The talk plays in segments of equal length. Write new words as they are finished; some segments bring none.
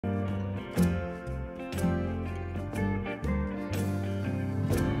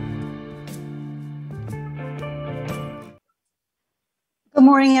Good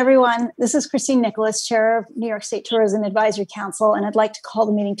morning, everyone. This is Christine Nicholas, Chair of New York State Tourism Advisory Council, and I'd like to call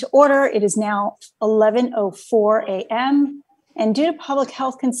the meeting to order. It is now 11:04 a.m. And due to public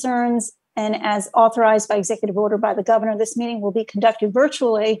health concerns and as authorized by executive order by the governor, this meeting will be conducted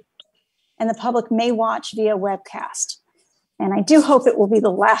virtually and the public may watch via webcast. And I do hope it will be the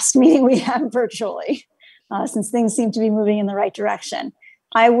last meeting we have virtually, since things seem to be moving in the right direction.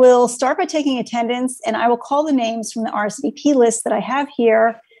 I will start by taking attendance, and I will call the names from the RSVP list that I have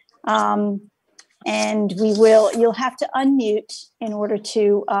here. And you'll have to unmute in order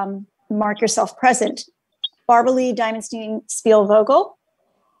to mark yourself present. Barbara Lee Diamondstein Spiel-Vogel.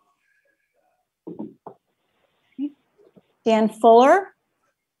 Dan Fuller.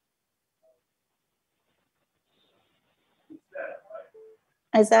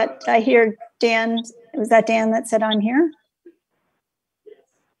 I hear Dan, was that Dan that said I'm here?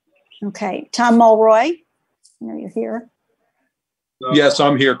 Okay, Tom Mulroy, I know you're here. Yes,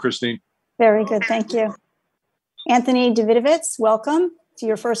 I'm here, Christine. Very good, thank you. Anthony Davidovitz, welcome to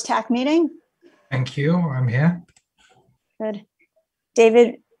your first TAC meeting. Thank you, I'm here. Good.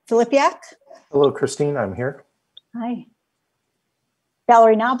 David Filipiak. Hello, Christine, I'm here. Hi.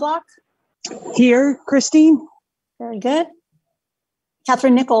 Valerie Knobloch. Here, Christine. Very good.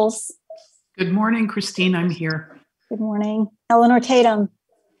 Catherine Nichols. Good morning, Christine, I'm here. Good morning. Eleanor Tatum.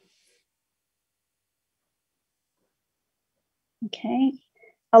 Okay.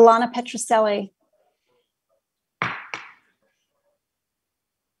 Alana Petroselli.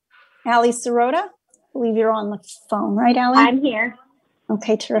 Ali Sirota. I believe you're on the phone, right, Ali? I'm here.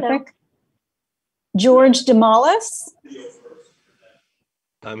 Okay, terrific. Hello. George Demalis.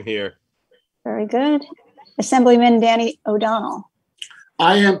 I'm here. Very good. Assemblyman Danny O'Donnell.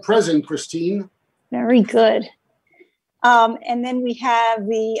 I am present, Christine. Very good. And then we have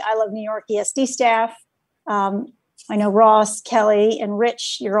the I Love New York ESD staff. I know Ross, Kelly, and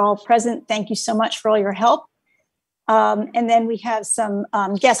Rich, you're all present. Thank you so much for all your help. And then we have some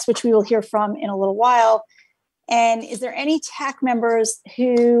guests, which we will hear from in a little while. And is there any TAC members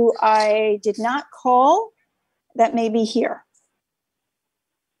who I did not call that may be here?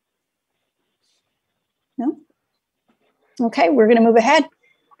 No? Okay, we're going to move ahead.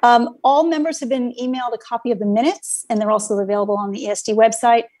 All members have been emailed a copy of the minutes, and they're also available on the ESD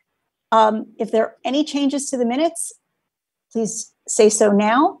website. If there are any changes to the minutes, please say so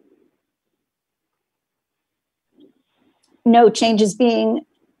now. No changes being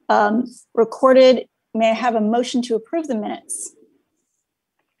recorded. May I have a motion to approve the minutes?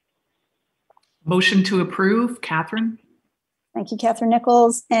 Motion to approve, Catherine. Thank you, Catherine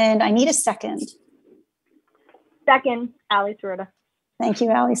Nichols. And I need a second. Second, Ali Sirota. Thank you,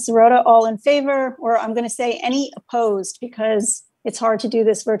 Ali Sirota. All in favor, or I'm going to say any opposed because it's hard to do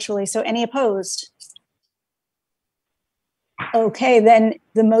this virtually. So any opposed? Okay, then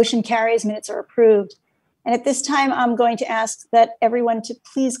the motion carries, minutes are approved. And at this time, I'm going to ask that everyone to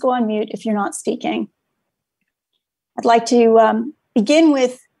please go on mute if you're not speaking. I'd like to begin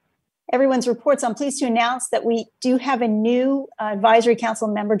with everyone's reports. I'm pleased to announce that we do have a new advisory council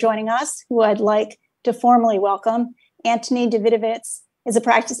member joining us who I'd like to formally welcome. Anthony Davidovitz is a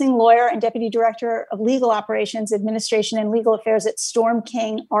practicing lawyer and Deputy Director of Legal Operations, Administration, and Legal Affairs at Storm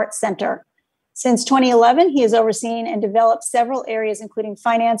King Art Center. Since 2011, he has overseen and developed several areas, including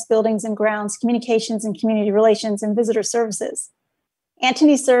finance, buildings and grounds, communications and community relations, and visitor services.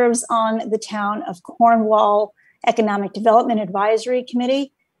 Anthony serves on the Town of Cornwall Economic Development Advisory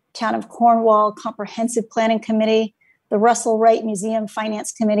Committee, Town of Cornwall Comprehensive Planning Committee, the Russell Wright Museum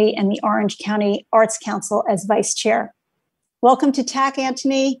Finance Committee, and the Orange County Arts Council as Vice Chair. Welcome to TAC,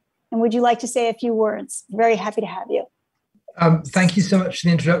 Anthony, and would you like to say a few words? Very happy to have you. Thank you so much for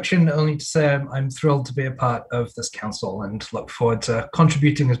the introduction. Only to say I'm thrilled to be a part of this council and look forward to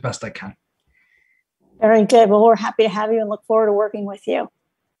contributing as best I can. Very good. Well, we're happy to have you and look forward to working with you.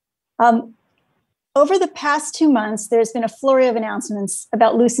 Over the past 2 months, there's been a flurry of announcements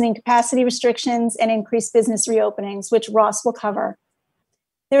about loosening capacity restrictions and increased business reopenings, which Ross will cover.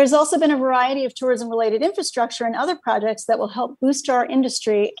 There has also been a variety of tourism-related infrastructure and other projects that will help boost our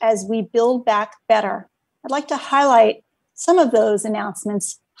industry as we build back better. I'd like to highlight some of those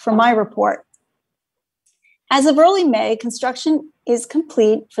announcements from my report. As of early May, construction is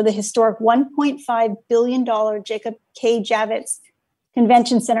complete for the historic $1.5 billion Jacob K. Javits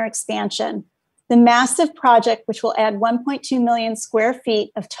Convention Center expansion. The massive project, which will add 1.2 million square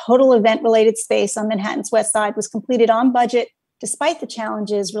feet of total event-related space on Manhattan's West Side, was completed on budget despite the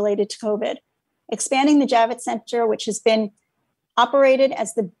challenges related to COVID. Expanding the Javits Center, which has been operated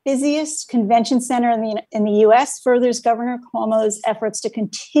as the busiest convention center in the US, furthers Governor Cuomo's efforts to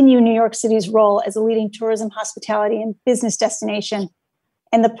continue New York City's role as a leading tourism, hospitality, and business destination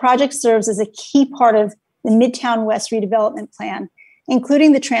and the project serves as a key part of the Midtown West redevelopment plan,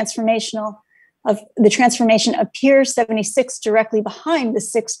 including the transformation of Pier 76 directly behind the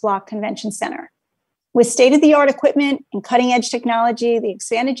 6-block convention center. With state-of-the-art equipment and cutting-edge technology, the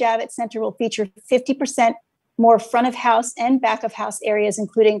expanded Javits Center will feature 50% more front-of-house and back-of-house areas,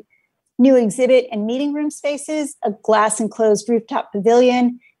 including new exhibit and meeting room spaces, a glass-enclosed rooftop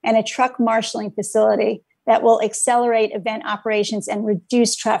pavilion, and a truck marshaling facility that will accelerate event operations and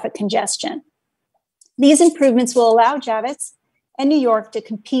reduce traffic congestion. These improvements will allow Javits and New York to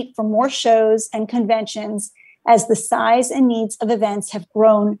compete for more shows and conventions as the size and needs of events have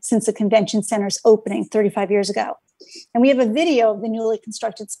grown since the convention center's opening 35 years ago. And we have a video of the newly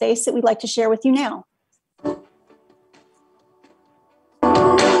constructed space that we'd like to share with you now.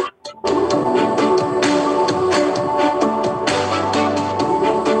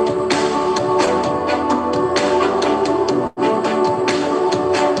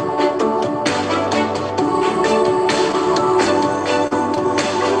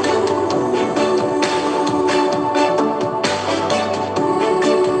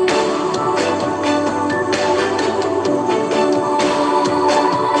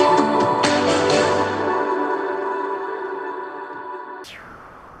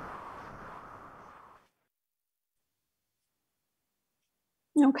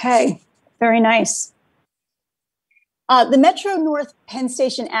 Okay, very nice. The Metro North Penn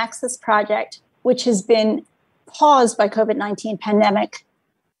Station Access Project, which has been paused by COVID-19 pandemic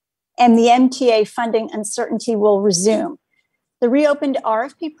and the MTA funding uncertainty, will resume. The reopened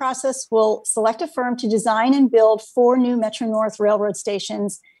RFP process will select a firm to design and build 4 new Metro North Railroad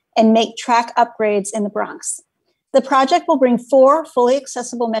stations and make track upgrades in the Bronx. The project will bring 4 fully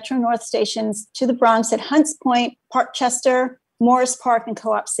accessible Metro North stations to the Bronx at Hunts Point, Parkchester, Morris Park, and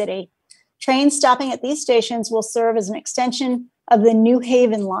Co-op City. Trains stopping at these stations will serve as an extension of the New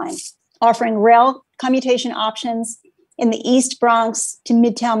Haven line, offering rail commutation options in the East Bronx to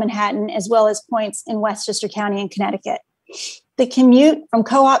Midtown Manhattan, as well as points in Westchester County and Connecticut. The commute from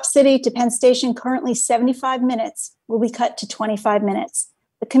Co-op City to Penn Station, currently 75 minutes, will be cut to 25 minutes.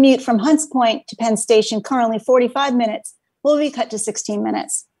 The commute from Hunts Point to Penn Station, currently 45 minutes, will be cut to 16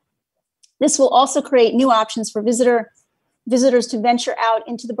 minutes. This will also create new options for visitors to venture out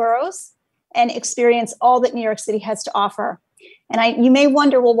into the boroughs and experience all that New York City has to offer. And you may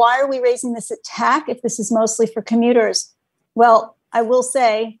wonder, well, why are we raising this attack if this is mostly for commuters? Well, I will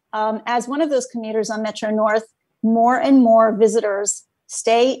say, as one of those commuters on Metro North, more and more visitors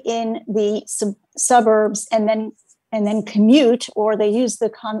stay in the suburbs and then commute, or they use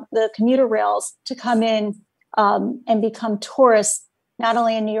the commuter rails to come in and become tourists, not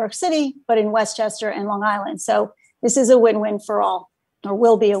only in New York City, but in Westchester and Long Island. So this is a win-win for all, or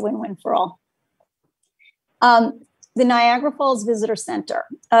will be a win-win for all. The Niagara Falls Visitor Center.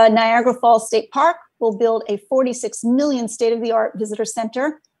 Niagara Falls State Park will build a $46 million state-of-the-art visitor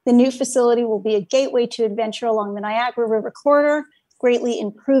center. The new facility will be a gateway to adventure along the Niagara River corridor, greatly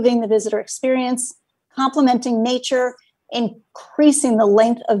improving the visitor experience, complementing nature, increasing the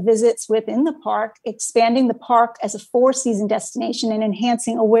length of visits within the park, expanding the park as a 4-season destination, and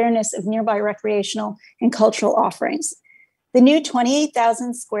enhancing awareness of nearby recreational and cultural offerings. The new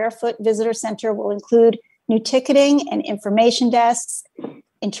 28,000 square foot visitor center will include new ticketing and information desks,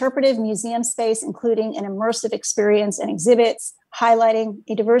 interpretive museum space, including an immersive experience and exhibits, highlighting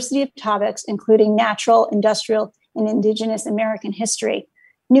a diversity of topics, including natural, industrial, and Indigenous American history,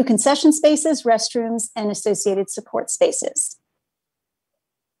 new concession spaces, restrooms, and associated support spaces.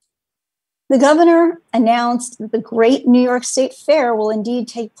 The governor announced that the Great New York State Fair will indeed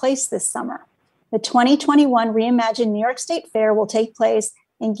take place this summer. The 2021 Reimagined New York State Fair will take place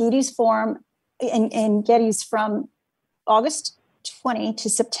in Getty's from August 20 to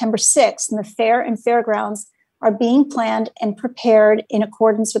September 6th, and the fair and fairgrounds are being planned and prepared in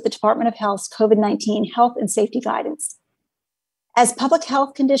accordance with the Department of Health's COVID-19 health and safety guidance. As public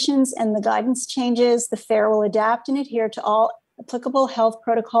health conditions and the guidance changes, the fair will adapt and adhere to all applicable health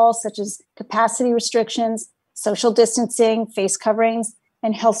protocols such as capacity restrictions, social distancing, face coverings,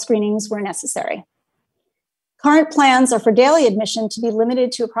 and health screenings where necessary. Current plans are for daily admission to be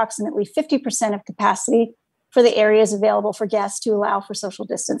limited to approximately 50% of capacity for the areas available for guests to allow for social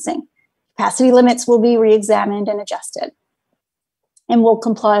distancing. Capacity limits will be re-examined and adjusted, and will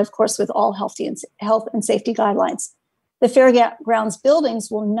comply, of course, with all health and safety guidelines. The fairgrounds buildings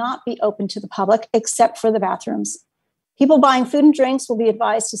will not be open to the public except for the bathrooms. People buying food and drinks will be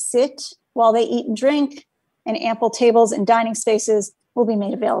advised to sit while they eat and drink, and ample tables and dining spaces will be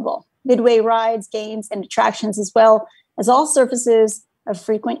made available. Midway rides, games, and attractions, as well as all surfaces of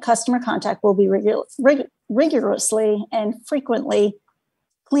frequent customer contact, will be rigorously and frequently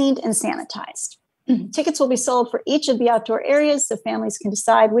cleaned and sanitized. Tickets will be sold for each of the outdoor areas so families can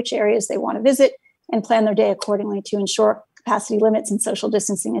decide which areas they want to visit and plan their day accordingly to ensure capacity limits and social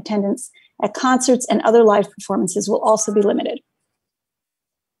distancing. Attendance at concerts and other live performances will also be limited.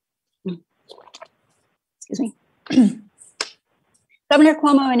 Excuse me. Governor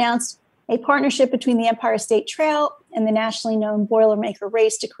Cuomo announced a partnership between the Empire State Trail and the nationally known Boilermaker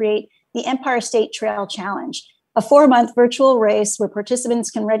Race to create the Empire State Trail Challenge, a 4-month virtual race where participants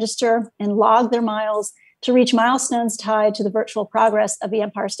can register and log their miles to reach milestones tied to the virtual progress of the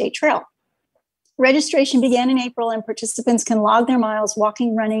Empire State Trail. Registration began in April, and participants can log their miles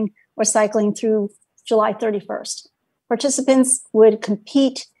walking, running, or cycling through July 31st. Participants would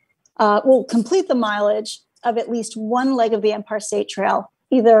complete the mileage of at least one leg of the Empire State Trail,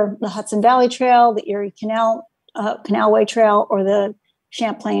 either the Hudson Valley Trail, the Erie Canalway Trail, or the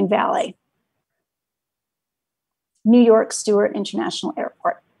Champlain Valley. New York Stewart International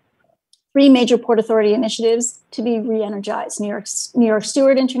Airport. 3 major Port Authority initiatives to be re-energized. New York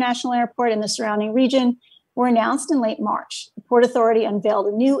Stewart International Airport and the surrounding region were announced in late March. The Port Authority unveiled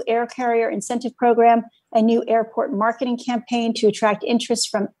a new air carrier incentive program, a new airport marketing campaign to attract interest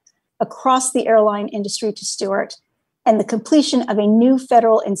from across the airline industry to Stewart, and the completion of a new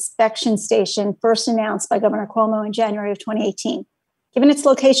federal inspection station first announced by Governor Cuomo in January of 2018. Given its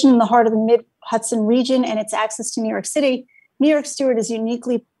location in the heart of the Mid-Hudson region and its access to New York City, New York Stewart is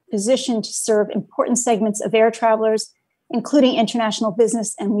uniquely positioned to serve important segments of air travelers, including international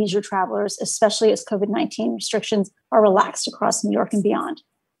business and leisure travelers, especially as COVID-19 restrictions are relaxed across New York and beyond.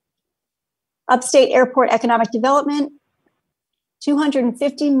 Upstate Airport Economic Development,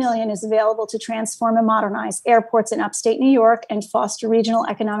 $250 million is available to transform and modernize airports in upstate New York and foster regional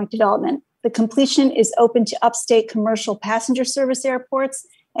economic development. The completion is open to upstate commercial passenger service airports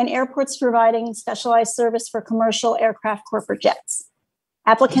and airports providing specialized service for commercial aircraft corporate jets.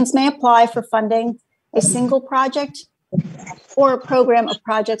 Applicants may apply for funding a single project or a program of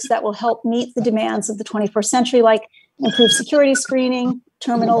projects that will help meet the demands of the 21st century, like improved security screening,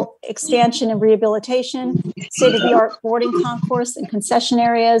 terminal expansion and rehabilitation, state-of-the-art boarding concourse and concession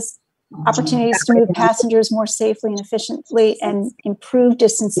areas, opportunities to move passengers more safely and efficiently, and improve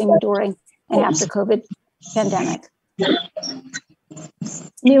distancing during and after COVID pandemic.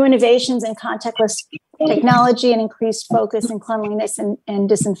 New innovations in contactless technology and increased focus in cleanliness and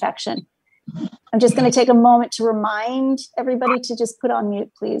disinfection. I'm just going to take a moment to remind everybody to just put on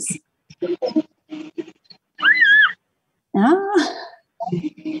mute, please.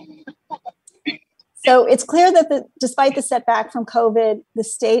 So it's clear that despite the setback from COVID, the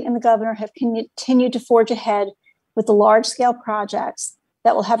state and the governor have continued to forge ahead with the large-scale projects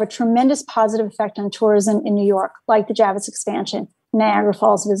that will have a tremendous positive effect on tourism in New York, like the Javits expansion, Niagara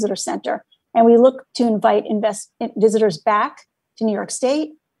Falls Visitor Center. And we look to invite visitors back to New York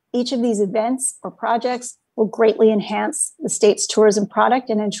State. Each of these events or projects will greatly enhance the state's tourism product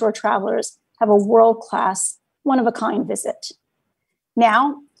and ensure travelers have a world-class, one-of-a-kind visit.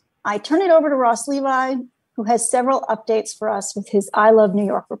 Now, I turn it over to Ross Levi, who has several updates for us with his I Love New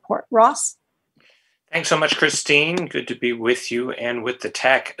York report. Ross? Thanks so much, Christine. Good to be with you and with the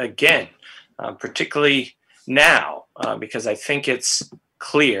tech again, particularly now, because I think it's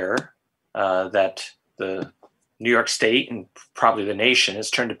clear that the New York State and probably the nation has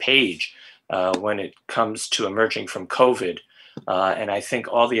turned a page when it comes to emerging from COVID. And I think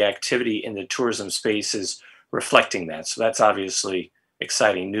all the activity in the tourism space is reflecting that. So that's obviously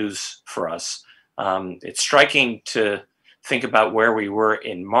exciting news for us. It's striking to think about where we were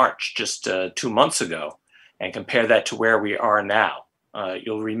in March, just 2 months ago, and compare that to where we are now.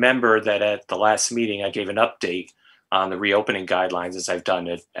 You'll remember that at the last meeting, I gave an update on the reopening guidelines, as I've done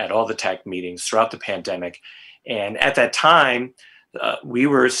at all the tech meetings throughout the pandemic. And at that time, we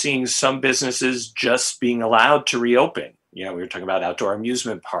were seeing some businesses just being allowed to reopen. You know, we were talking about outdoor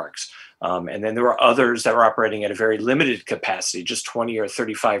amusement parks. And then there were others that were operating at a very limited capacity, just 20 or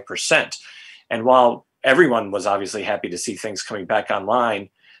 35%. And while everyone was obviously happy to see things coming back online,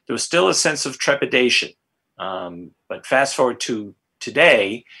 there was still a sense of trepidation. But fast forward to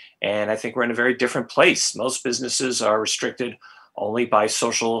today, and I think we're in a very different place. Most businesses are restricted only by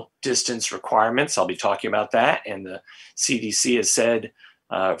social distance requirements. I'll be talking about that. And the CDC has said,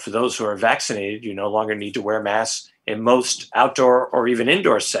 for those who are vaccinated, you no longer need to wear masks in most outdoor or even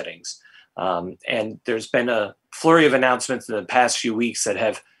indoor settings. And there's been a flurry of announcements in the past few weeks that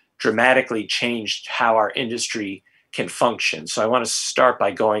have dramatically changed how our industry can function. So I want to start by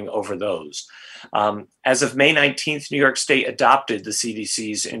going over those. As of May 19th, New York State adopted the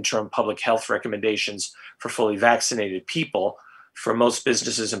CDC's interim public health recommendations for fully vaccinated people for most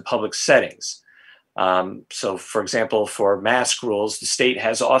businesses and public settings. So, for example, for mask rules, the state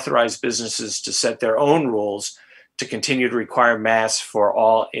has authorized businesses to set their own rules to continue to require masks for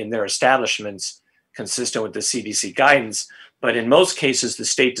all in their establishments, consistent with the CDC guidance. But in most cases, the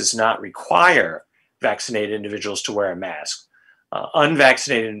state does not require vaccinated individuals to wear a mask.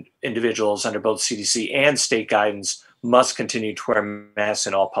 Unvaccinated individuals under both CDC and state guidance must continue to wear masks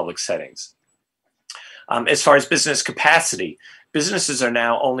in all public settings. As far as business capacity, businesses are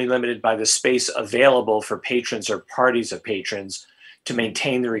now only limited by the space available for patrons or parties of patrons to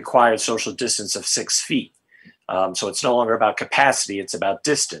maintain the required social distance of 6 feet. So it's no longer about capacity, it's about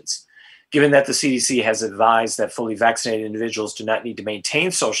distance. Given that the CDC has advised that fully vaccinated individuals do not need to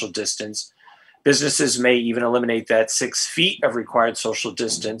maintain social distance, businesses may even eliminate that 6 feet of required social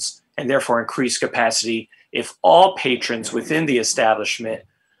distance and therefore increase capacity if all patrons within the establishment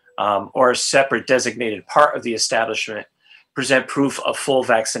or a separate designated part of the establishment present proof of full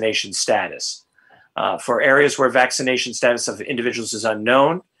vaccination status. For areas where vaccination status of individuals is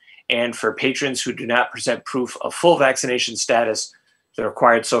unknown, and for patrons who do not present proof of full vaccination status, the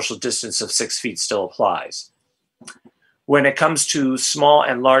required social distance of 6 feet still applies. When it comes to small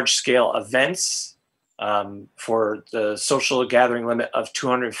and large scale events, for the social gathering limit of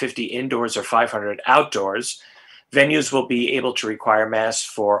 250 indoors or 500 outdoors, venues will be able to require masks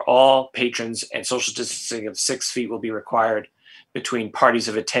for all patrons, and social distancing of 6 feet will be required between parties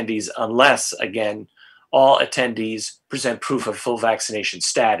of attendees unless, again, all attendees present proof of full vaccination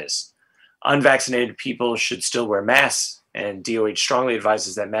status. Unvaccinated people should still wear masks, and DOH strongly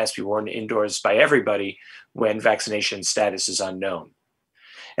advises that masks be worn indoors by everybody when vaccination status is unknown.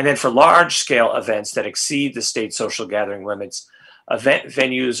 And then for large-scale events that exceed the state social gathering limits, event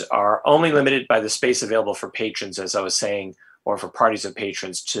venues are only limited by the space available for patrons, as I was saying, or for parties of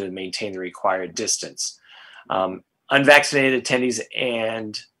patrons to maintain the required distance. Unvaccinated attendees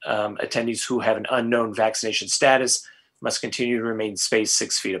and attendees who have an unknown vaccination status must continue to remain spaced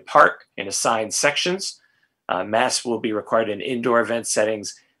 6 feet apart in assigned sections. Masks will be required in indoor event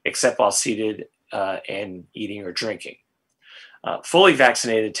settings, except while seated and eating or drinking. Fully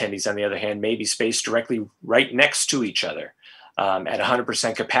vaccinated attendees, on the other hand, may be spaced directly right next to each other at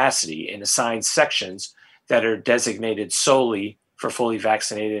 100% capacity in assigned sections that are designated solely for fully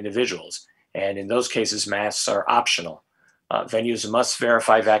vaccinated individuals. And in those cases, masks are optional. Venues must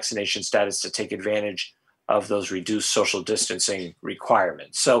verify vaccination status to take advantage of those reduced social distancing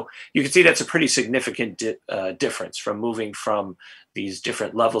requirements. So you can see that's a pretty significant difference from moving from these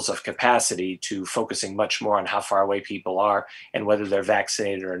different levels of capacity to focusing much more on how far away people are and whether they're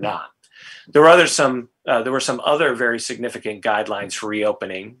vaccinated or not. There were some other very significant guidelines for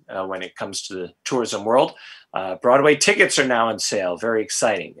reopening when it comes to the tourism world. Broadway tickets are now on sale, very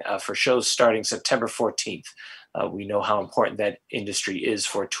exciting, for shows starting September 14th. We know how important that industry is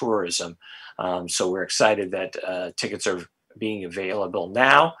for tourism. So we're excited that tickets are being available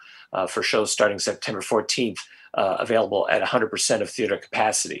now for shows starting September 14th, available at 100% of theater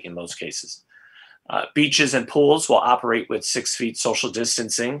capacity in most cases. Beaches and pools will operate with 6 feet social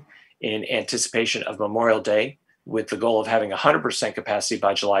distancing in anticipation of Memorial Day, with the goal of having 100% capacity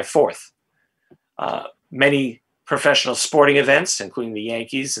by July 4th. Many professional sporting events, including the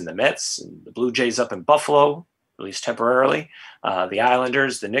Yankees and the Mets and the Blue Jays up in Buffalo, at least temporarily, the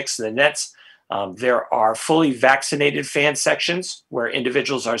Islanders, the Knicks, and the Nets, there are fully vaccinated fan sections where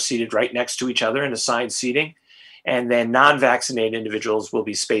individuals are seated right next to each other in assigned seating, and then non-vaccinated individuals will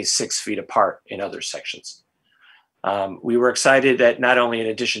be spaced 6 feet apart in other sections. We were excited that not only in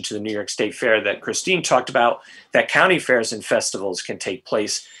addition to the New York State Fair that Christine talked about, that county fairs and festivals can take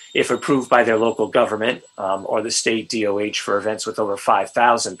place if approved by their local government or the state DOH for events with over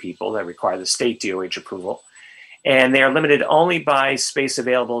 5,000 people that require the state DOH approval. And they are limited only by space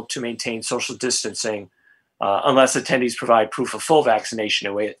available to maintain social distancing unless attendees provide proof of full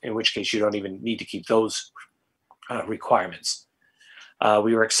vaccination, in which case you don't even need to keep those requirements.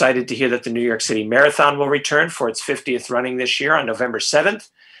 We were excited to hear that the New York City Marathon will return for its 50th running this year on November 7th.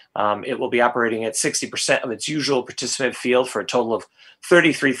 It will be operating at 60% of its usual participant field for a total of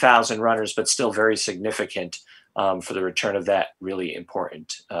 33,000 runners, but still very significant for the return of that really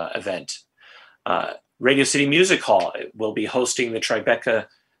important event. Radio City Music Hall will be hosting the Tribeca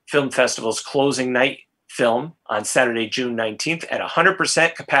Film Festival's closing night film on Saturday, June 19th at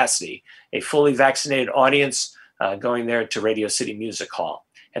 100% capacity, a fully vaccinated audience going there to Radio City Music Hall.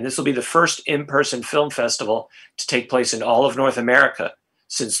 And this will be the first in-person film festival to take place in all of North America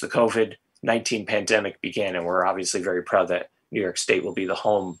since the COVID-19 pandemic began. And we're obviously very proud that New York State will be the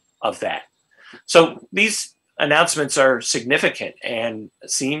home of that. So these announcements are significant and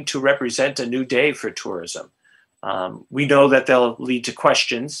seem to represent a new day for tourism. We know that they'll lead to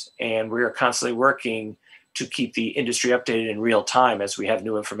questions, and we are constantly working to keep the industry updated in real time as we have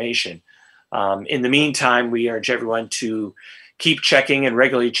new information. In the meantime, we urge everyone to keep checking and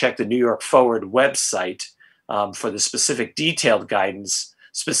regularly check the New York Forward website for the specific detailed guidance,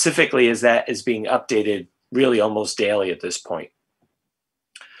 specifically as that is being updated really almost daily at this point.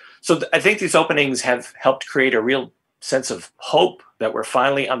 So I think these openings have helped create a real sense of hope that we're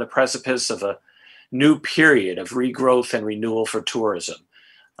finally on the precipice of a new period of regrowth and renewal for tourism.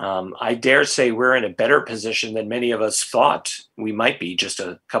 I dare say we're in a better position than many of us thought we might be just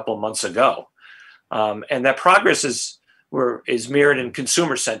a couple months ago. And that progress is mirrored in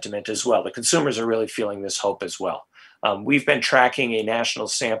consumer sentiment as well. The consumers are really feeling this hope as well. We've been tracking a national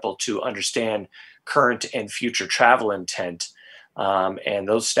sample to understand current and future travel intent. And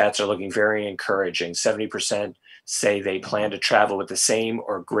those stats are looking very encouraging. 70% say they plan to travel with the same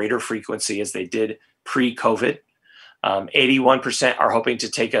or greater frequency as they did pre-COVID. 81% are hoping to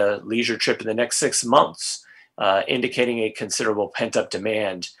take a leisure trip in the next 6 months, indicating a considerable pent-up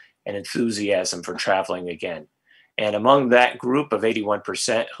demand and enthusiasm for traveling again. And among that group of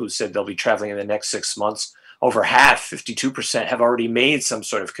 81% who said they'll be traveling in the next 6 months, over half, 52%, have already made some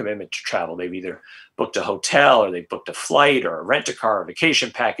sort of commitment to travel. They've either booked a hotel, or they've booked a flight, or a rent-a-car, or a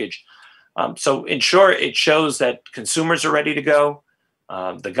vacation package. So in short, it shows that consumers are ready to go.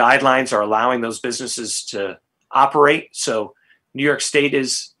 The guidelines are allowing those businesses to operate. So New York State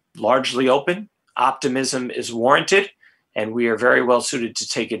is largely open. Optimism is warranted, and we are very well suited to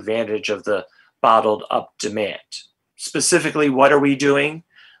take advantage of the bottled up demand. Specifically, what are we doing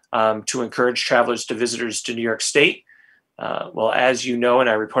to encourage travelers to visitors to New York State? Well, as you know, and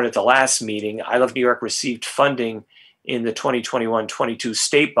I reported at the last meeting, I Love New York received funding in the 2021-22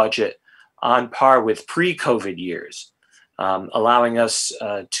 state budget on par with pre-COVID years, allowing us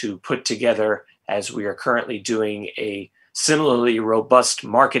to put together, as we are currently doing, a similarly robust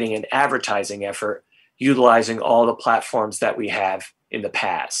marketing and advertising effort, utilizing all the platforms that we have in the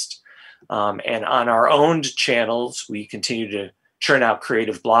past. And on our own channels, we continue to churn out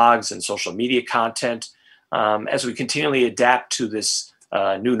creative blogs and social media content as we continually adapt to this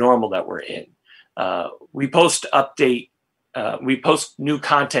new normal that we're in. We post new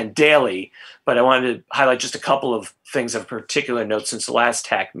content daily, but I wanted to highlight just a couple of things of particular note since the last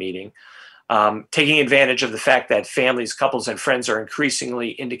TAC meeting. Taking advantage of the fact that families, couples, and friends are increasingly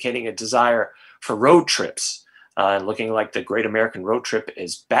indicating a desire for road trips, looking like the Great American Road Trip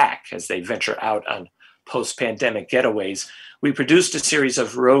is back as they venture out on post-pandemic getaways. We produced a series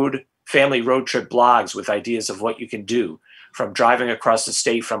of family road trip blogs with ideas of what you can do, from driving across the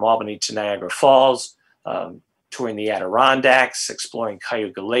state from Albany to Niagara Falls, touring the Adirondacks, exploring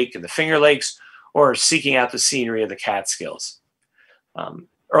Cayuga Lake and the Finger Lakes, or seeking out the scenery of the Catskills.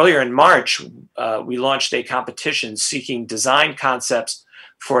 Earlier in March, we launched a competition seeking design concepts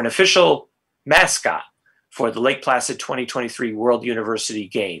for an official mascot for the Lake Placid 2023 World University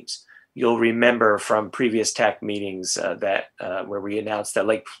Games. You'll remember from previous TAC meetings where we announced that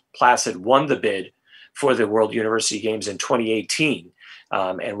Lake Placid won the bid for the World University Games in 2018,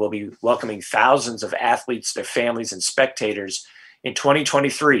 and will be welcoming thousands of athletes, their families, and spectators in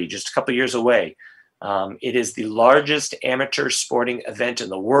 2023, just a couple years away. It is the largest amateur sporting event in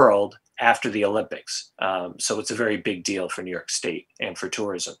the world after the Olympics. So it's a very big deal for New York State and for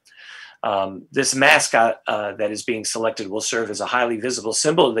tourism. This mascot that is being selected will serve as a highly visible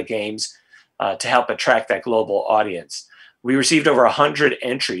symbol of the games to help attract that global audience. We received over 100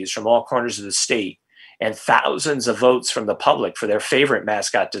 entries from all corners of the state and thousands of votes from the public for their favorite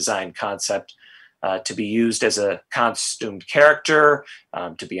mascot design concept to be used as a costumed character,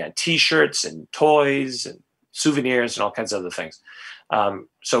 to be on t-shirts and toys and souvenirs and all kinds of other things.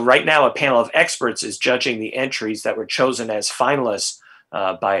 So right now, a panel of experts is judging the entries that were chosen as finalists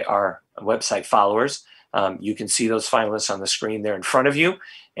by our website followers. You can see those finalists on the screen there in front of you,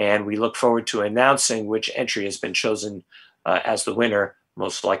 and we look forward to announcing which entry has been chosen as the winner,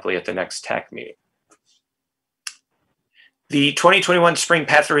 most likely at the next TAC meeting. The 2021 Spring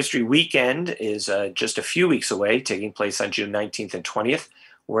Path Through History Weekend is just a few weeks away, taking place on June 19th and 20th.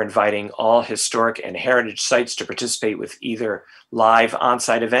 We're inviting all historic and heritage sites to participate with either live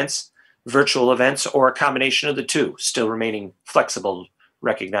on-site events, virtual events, or a combination of the two, still remaining flexible,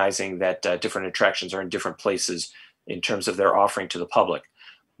 recognizing that different attractions are in different places in terms of their offering to the public.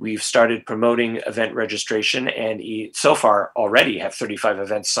 We've started promoting event registration and so far already have 35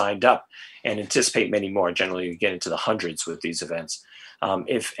 events signed up and anticipate many more. Generally, we get into the hundreds with these events.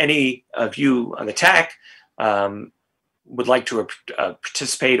 If any of you on the TAC would like to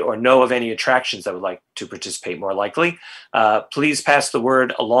participate or know of any attractions that would like to participate more likely, please pass the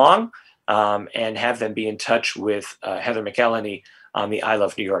word along. and have them be in touch with Heather McElhenney on the I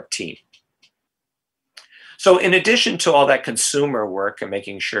Love New York team. So in addition to all that consumer work and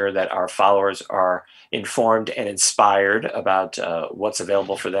making sure that our followers are informed and inspired about what's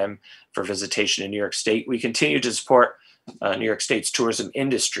available for them for visitation in New York State, we continue to support New York State's tourism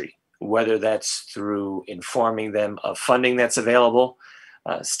industry, whether that's through informing them of funding that's available,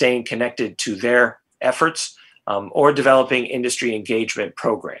 staying connected to their efforts, or developing industry engagement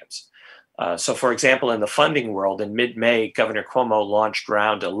programs. So for example, in the funding world, in mid-May, Governor Cuomo launched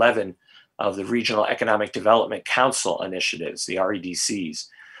round 11 of the Regional Economic Development Council initiatives, the REDCs,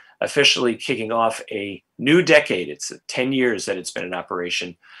 officially kicking off a new decade. It's 10 years that it's been in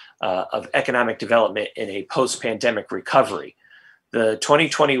operation of economic development in a post-pandemic recovery. The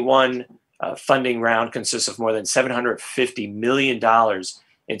 2021 funding round consists of more than $750 million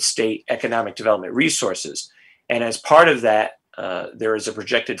in state economic development resources. And as part of that, there is a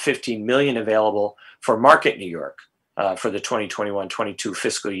projected $15 million available for Market New York for the 2021-22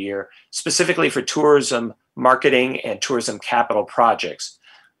 fiscal year, specifically for tourism marketing and tourism capital projects,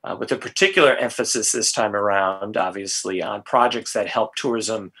 with a particular emphasis this time around, obviously, on projects that help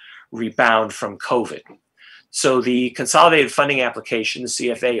tourism rebound from COVID. So the consolidated funding application, the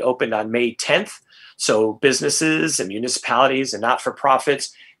CFA, opened on May 10th. So businesses and municipalities and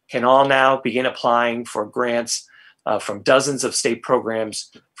not-for-profits can all now begin applying for grants from dozens of state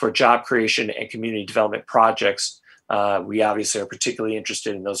programs for job creation and community development projects. We obviously are particularly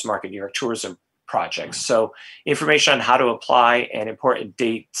interested in those Market New York tourism projects. So information on how to apply and important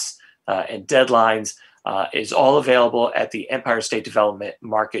dates and deadlines is all available at the Empire State Development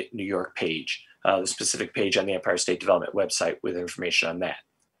Market New York page, the specific page on the Empire State Development website with information on that.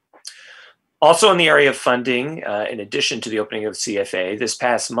 Also in the area of funding, in addition to the opening of CFA, this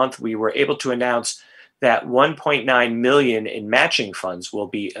past month we were able to announce that $1.9 million in matching funds will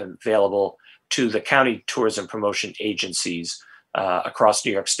be available to the county tourism promotion agencies across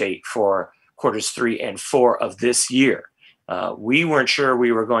New York State for quarters 3 and 4 of this year. We weren't sure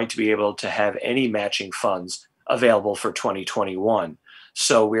we were going to be able to have any matching funds available for 2021.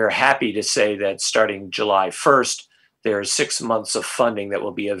 So we're happy to say that starting July 1st, there are 6 months of funding that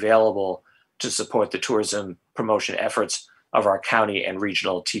will be available to support the tourism promotion efforts of our county and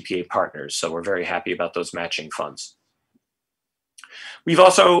regional TPA partners. So we're very happy about those matching funds. We've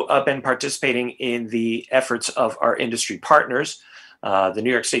also been participating in the efforts of our industry partners. The New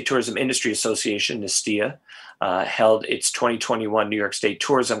York State Tourism Industry Association, NYSTIA, held its 2021 New York State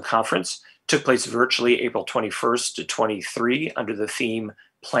Tourism Conference. Took place virtually April 21st to 23 under the theme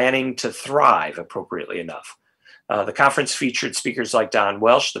Planning to Thrive, appropriately enough. The conference featured speakers like Don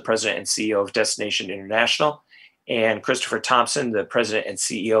Welsh, the president and CEO of Destination International, and Christopher Thompson, the president and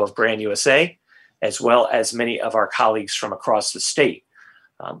CEO of Brand USA, as well as many of our colleagues from across the state.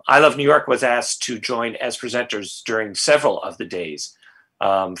 I Love New York was asked to join as presenters during several of the days.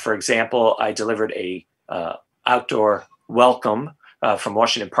 For example, I delivered a outdoor welcome from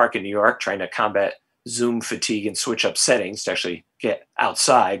Washington Park in New York, trying to combat Zoom fatigue and switch up settings to actually get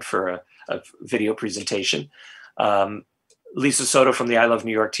outside for a video presentation. Lisa Soto from the I Love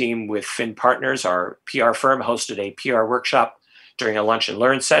New York team with Finn Partners, our PR firm, hosted a PR workshop during a lunch and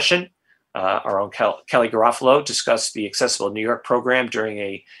learn session. Our own Kelly Garofalo discussed the Accessible New York program during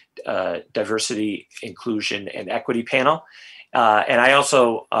a diversity, inclusion, and equity panel. And I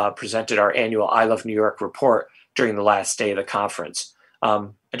also presented our annual I Love New York report during the last day of the conference. I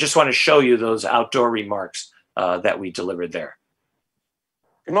just want to show you those outdoor remarks that we delivered there.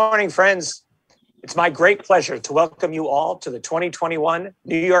 Good morning, friends. It's my great pleasure to welcome you all to the 2021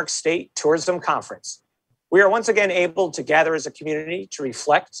 New York State Tourism Conference. We are once again able to gather as a community to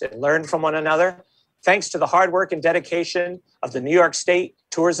reflect and learn from one another, thanks to the hard work and dedication of the New York State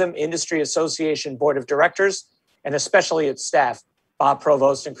Tourism Industry Association Board of Directors, and especially its staff, Bob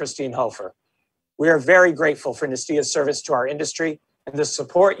Provost and Christine Hofer. We are very grateful for NYSTIA's service to our industry and the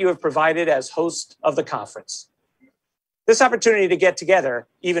support you have provided as host of the conference. This opportunity to get together,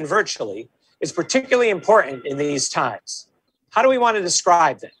 even virtually, is particularly important in these times. How do we want to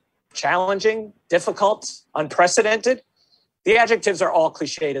describe them? Challenging, difficult, unprecedented? The adjectives are all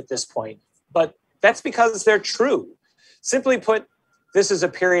cliched at this point, but that's because they're true. Simply put, this is a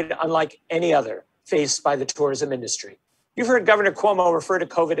period unlike any other faced by the tourism industry. You've heard Governor Cuomo refer to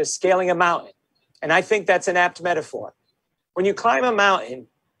COVID as scaling a mountain, and I think that's an apt metaphor. When you climb a mountain,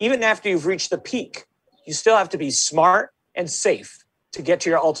 even after you've reached the peak, you still have to be smart and safe to get to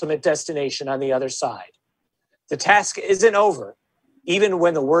your ultimate destination on the other side. The task isn't over, even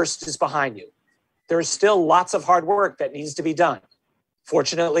when the worst is behind you. There is still lots of hard work that needs to be done.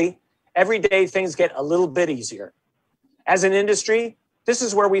 Fortunately, every day things get a little bit easier. As an industry, This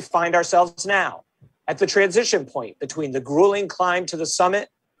is where we find ourselves now, at the transition point between the grueling climb to the summit,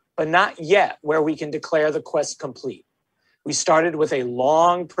 but not yet where we can declare the quest complete. We started with a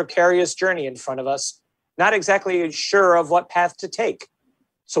long, precarious journey in front of us, not exactly sure of what path to take.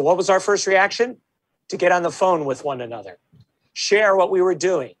 So what was our first reaction? To get on the phone with one another, share what we were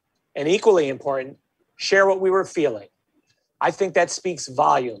doing, and equally important, share what we were feeling. I think that speaks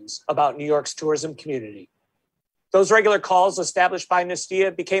volumes about New York's tourism community. Those regular calls established by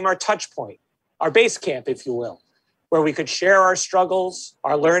Nestia became our touch point, our base camp, if you will, where we could share our struggles,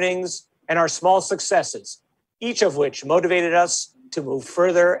 our learnings, and our small successes, each of which motivated us to move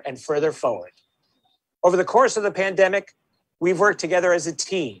further and further forward. Over the course of the pandemic, we've worked together as a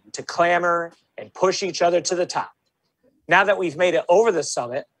team to clamor and push each other to the top. Now that we've made it over the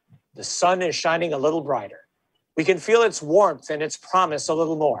summit, the sun is shining a little brighter. We can feel its warmth and its promise a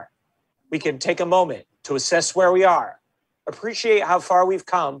little more. We can take a moment to assess where we are, appreciate how far we've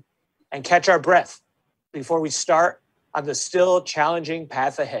come, and catch our breath before we start on the still challenging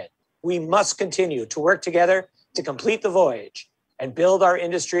path ahead. We must continue to work together to complete the voyage and build our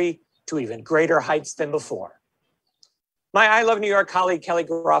industry to even greater heights than before. My I Love New York colleague, Kelly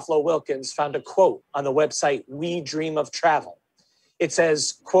Garofalo Wilkins, found a quote on the website We Dream of Travel. It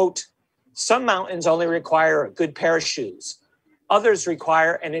says, quote, "Some mountains only require a good pair of shoes. Others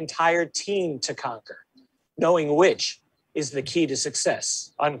require an entire team to conquer, knowing which is the key to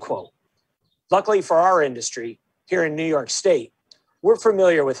success," unquote. Luckily for our industry, here in New York State, we're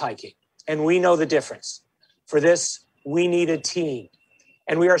familiar with hiking and we know the difference. For this, we need a team.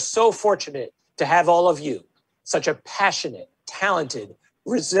 And we are so fortunate to have all of you, such a passionate, talented,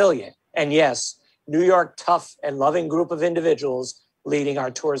 resilient, and yes, New York tough and loving group of individuals leading our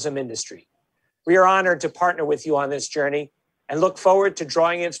tourism industry. We are honored to partner with you on this journey and look forward to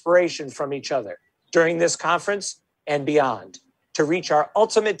drawing inspiration from each other during this conference and beyond to reach our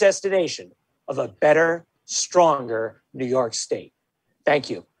ultimate destination of a better, stronger New York State. Thank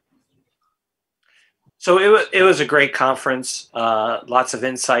you. So it was a great conference, lots of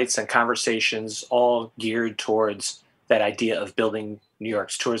insights and conversations, all geared towards that idea of building New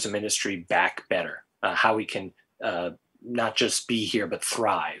York's tourism industry back better, how we can not just be here, but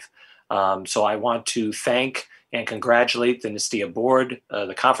thrive. So I want to thank and congratulate the Nestia board,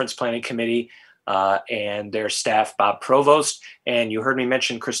 the conference planning committee, and their staff, Bob Provost. And you heard me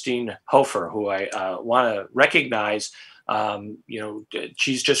mention Christine Hofer, who I want to recognize.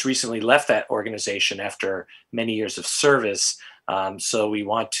 She's just recently left that organization after many years of service. So we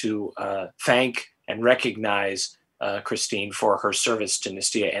want to thank and recognize Christine for her service to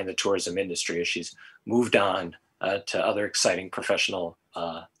Nestia and the tourism industry as she's moved on to other exciting professional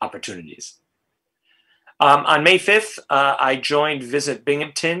opportunities. On May 5th, I joined Visit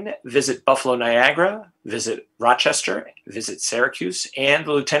Binghamton, Visit Buffalo Niagara, Visit Rochester, Visit Syracuse, and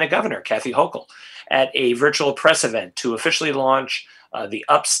the Lieutenant Governor, Kathy Hochul, at a virtual press event to officially launch the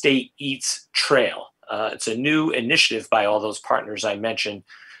Upstate Eats Trail. It's a new initiative by all those partners I mentioned,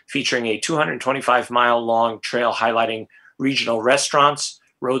 featuring a 225-mile long trail highlighting regional restaurants,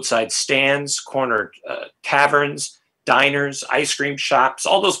 roadside stands, corner taverns, diners, ice cream shops,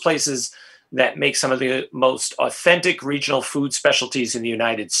 all those places that make some of the most authentic regional food specialties in the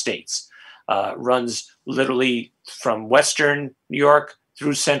United States. Runs literally from Western New York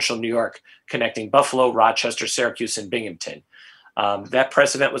through Central New York, connecting Buffalo, Rochester, Syracuse, and Binghamton. That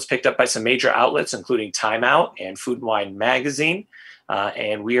press event was picked up by some major outlets, including Time Out and Food and Wine Magazine.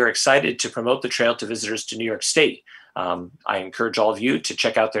 And we are excited to promote the trail to visitors to New York State. I encourage all of you to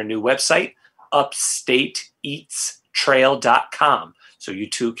check out their new website, upstateeatstrail.com. So you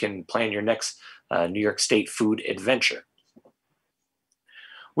too can plan your next New York State food adventure.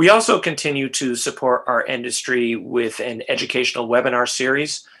 We also continue to support our industry with an educational webinar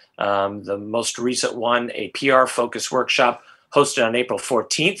series. The most recent one, a PR-focused workshop hosted on April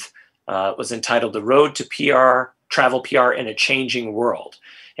 14th, was entitled The Road to PR, Travel PR in a Changing World.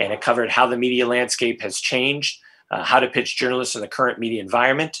 And it covered how the media landscape has changed, how to pitch journalists in the current media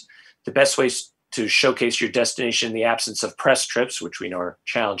environment, the best ways to showcase your destination in the absence of press trips, which we know are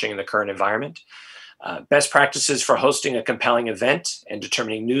challenging in the current environment, best practices for hosting a compelling event and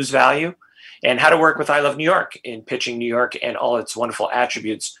determining news value, and how to work with I Love New York in pitching New York and all its wonderful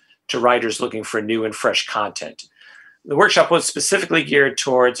attributes to writers looking for new and fresh content. The workshop was specifically geared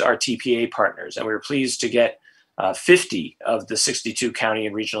towards our TPA partners, and we were pleased to get 50 of the 62 county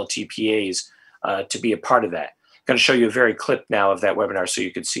and regional TPAs to be a part of that. I'm going to show you a very clip now of that webinar so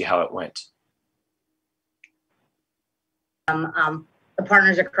you can see how it went. The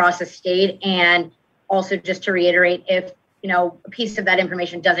partners across the state, and also just to reiterate, if a piece of that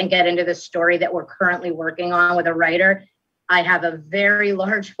information doesn't get into the story that we're currently working on with a writer, I have a very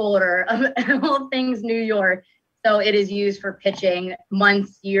large folder of all things New York. So it is used for pitching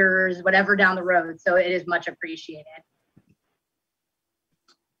months, years, whatever down the road. So it is much appreciated.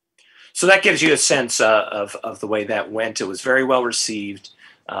 So that gives you a sense of the way that went. It was very well received.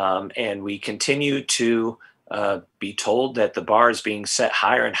 And we continue to be told that the bar is being set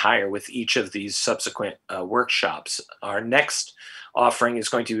higher and higher with each of these subsequent workshops. Our next offering is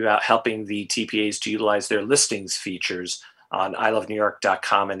going to be about helping the TPAs to utilize their listings features on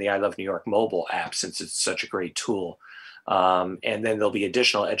ilovenewyork.com and the I Love New York mobile app, since it's such a great tool. And then there'll be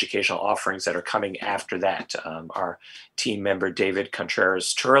additional educational offerings that are coming after that. Our team member, David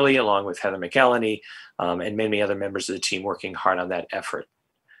Contreras-Turley, along with Heather McElhenney, and many other members of the team working hard on that effort.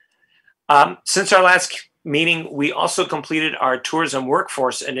 Since our last meeting, we also completed our Tourism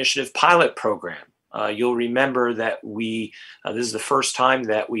Workforce Initiative pilot program. You'll remember that this is the first time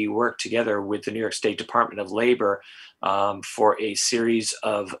that we worked together with the New York State Department of Labor for a series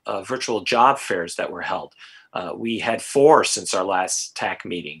of virtual job fairs that were held. We had 4 since our last TAC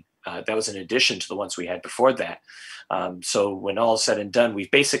meeting. That was in addition to the ones we had before that. So when all is said and done,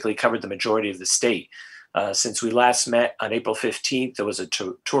 we've basically covered the majority of the state. Since we last met on April 15th, there was a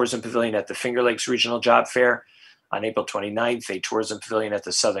tourism pavilion at the Finger Lakes Regional Job Fair. On April 29th, a tourism pavilion at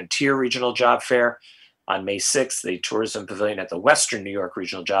the Southern Tier Regional Job Fair. On May 6th, a tourism pavilion at the Western New York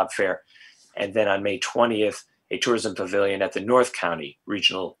Regional Job Fair. And then on May 20th, a tourism pavilion at the North County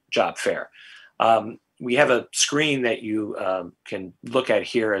Regional Job Fair. We have a screen that you can look at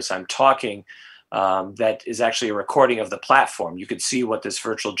here as I'm talking that is actually a recording of the platform. You can see what this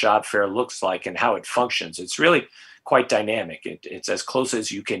virtual job fair looks like and how it functions. It's really quite dynamic. It's as close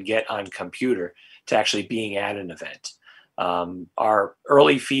as you can get on computer to actually being at an event. Our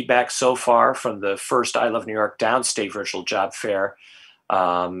early feedback so far from the first I Love New York Downstate Virtual Job Fair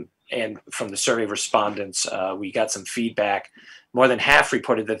and from the survey respondents, we got some feedback. More than half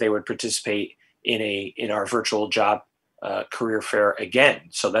reported that they would participate in our virtual job career fair again.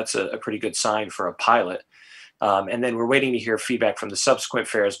 So that's a pretty good sign for a pilot. And then we're waiting to hear feedback from the subsequent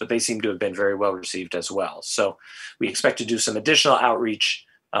fairs, but they seem to have been very well received as well. So we expect to do some additional outreach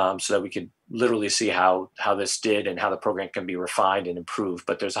so that we could literally see how this did and how the program can be refined and improved.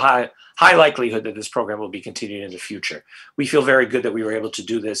 But there's a high likelihood that this program will be continued in the future. We feel very good that we were able to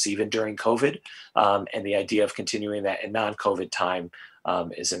do this even during COVID, and the idea of continuing that in non-COVID time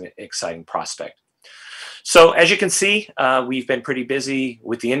is an exciting prospect. So as you can see, we've been pretty busy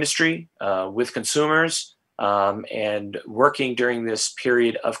with the industry, with consumers, and working during this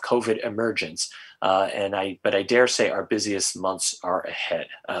period of COVID emergence. But I dare say our busiest months are ahead.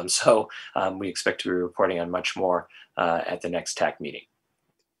 So we expect to be reporting on much more at the next TAC meeting.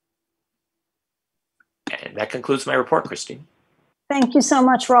 And that concludes my report, Christine. Thank you so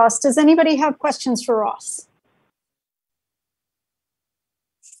much, Ross. Does anybody have questions for Ross?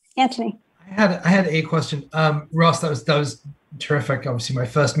 Anthony. I had a question. Ross, that was terrific. Obviously, my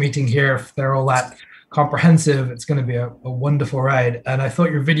first meeting here. If they're all that comprehensive, it's going to be a wonderful ride. And I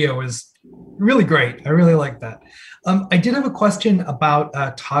thought your video was really great. I really liked that. I did have a question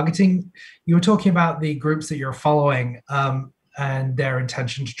about targeting. You were talking about the groups that you're following and their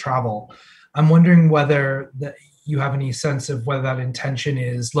intention to travel. I'm wondering whether you have any sense of whether that intention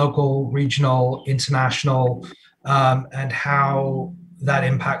is local, regional, international, and how that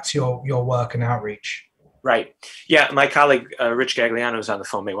impacts your work and outreach. Right. Yeah, my colleague, Rich Gagliano, is on the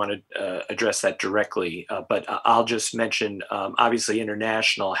phone, may want to address that directly. But I'll just mention, obviously,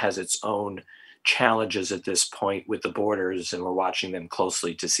 international has its own challenges at this point with the borders, and we're watching them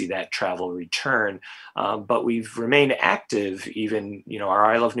closely to see that travel return. But we've remained active. Even, our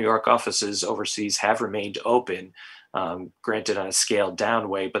I Love New York offices overseas have remained open, granted on a scaled down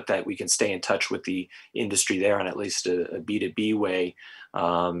way, but that we can stay in touch with the industry there on at least a B2B way.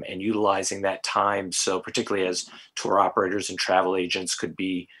 And utilizing that time. So particularly as tour operators and travel agents could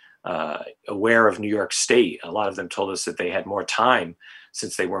be aware of New York State. A lot of them told us that they had more time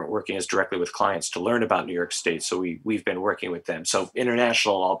since they weren't working as directly with clients to learn about New York State. So we've been working with them. So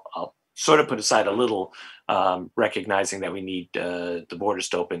international, I'll sort of put aside a little, recognizing that we need the borders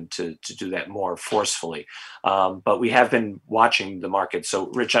to open to do that more forcefully. But we have been watching the market. So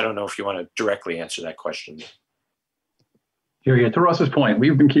Rich, I don't know if you want to directly answer that question. Sure, yeah, to Russ's point,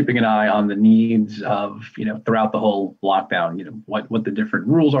 we've been keeping an eye on the needs of, throughout the whole lockdown, what the different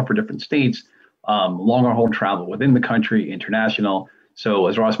rules are for different states, longer haul travel within the country, international. So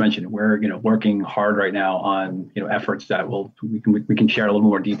as Ross mentioned, we're, working hard right now on, efforts that we can share a little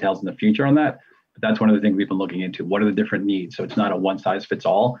more details in the future on that. But that's one of the things we've been looking into. What are the different needs? So it's not a one size fits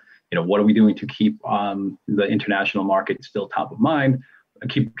all. What are we doing to keep the international market still top of mind?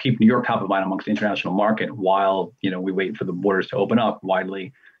 keep New York top of mind amongst the international market while we wait for the borders to open up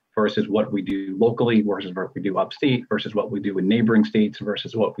widely, versus what we do locally, versus what we do upstate, versus what we do in neighboring states,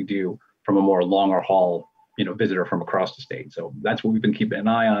 versus what we do from a more longer haul visitor from across the state. So that's what we've been keeping an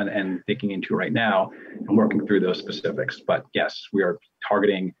eye on and thinking into right now and working through those specifics. But yes, we are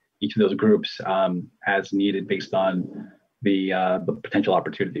targeting each of those groups as needed based on the potential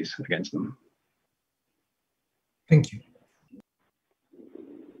opportunities against them. Thank you.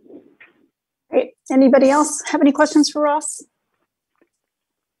 Great. Anybody else have any questions for Ross?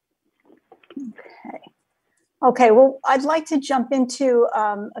 Okay, well, I'd like to jump into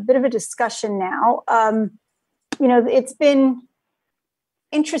a bit of a discussion now. It's been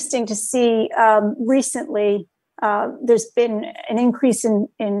interesting to see recently there's been an increase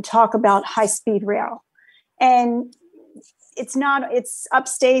in talk about high-speed rail. And it's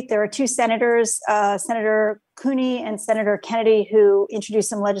upstate. There are two senators, Senator Cooney and Senator Kennedy, who introduced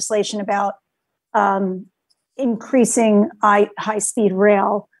some legislation about increasing high-speed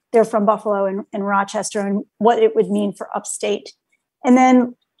rail. They're from Buffalo and Rochester, and what it would mean for upstate. And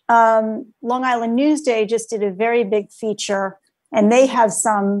then Long Island Newsday just did a very big feature, and they have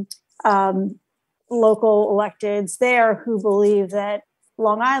some local electeds there who believe that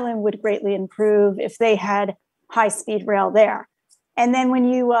Long Island would greatly improve if they had high-speed rail there. And then when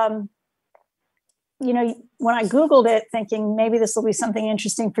when I Googled it, thinking maybe this will be something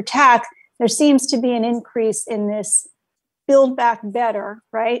interesting for TAC, there seems to be an increase in this Build Back Better,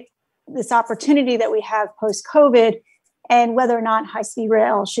 right? This opportunity that we have post-COVID, and whether or not high-speed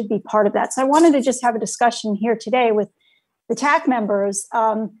rail should be part of that. So I wanted to just have a discussion here today with the TAC members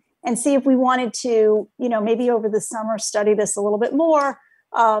and see if we wanted to, maybe over the summer study this a little bit more.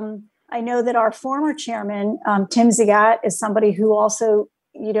 I know that our former chairman, Tim Zagat, is somebody who also,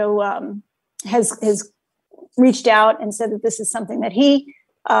 has reached out and said that this is something that he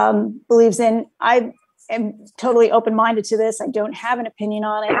believes in. I am totally open-minded to this. I don't have an opinion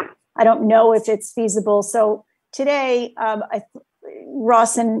on it. I don't know if it's feasible. So today,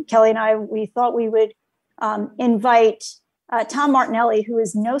 Ross and Kelly and we thought we would invite Tom Martinelli, who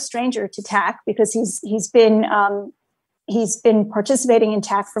is no stranger to TAC because he's been participating in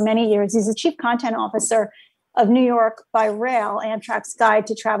TAC for many years. He's the Chief Content Officer of New York by Rail, Amtrak's Guide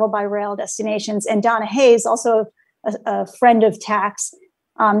to Travel by Rail Destinations, and Donna Hayes, also a friend of TAC's.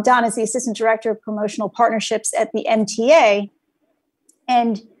 Don is the Assistant Director of Promotional Partnerships at the MTA.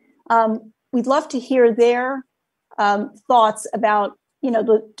 And we'd love to hear their thoughts about,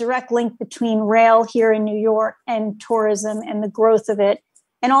 the direct link between rail here in New York and tourism and the growth of it.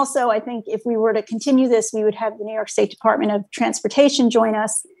 And also, I think if we were to continue this, we would have the New York State Department of Transportation join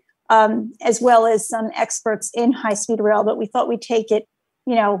us, as well as some experts in high-speed rail. But we thought we'd take it,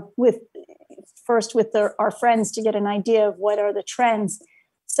 with our friends to get an idea of what are the trends.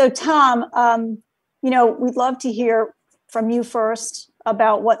 So, Tom, we'd love to hear from you first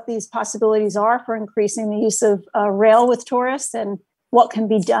about what these possibilities are for increasing the use of rail with tourists and what can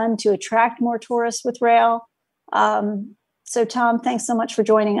be done to attract more tourists with rail. So, Tom, thanks so much for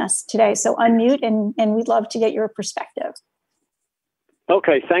joining us today. So unmute, and we'd love to get your perspective.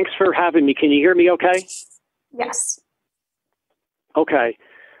 Okay, thanks for having me. Can you hear me okay? Yes. Okay.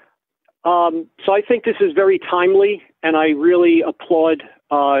 So I think this is very timely, and I really applaud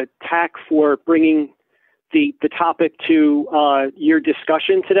TAC for bringing the topic to your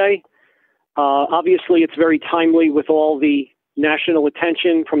discussion today. Obviously, it's very timely with all the national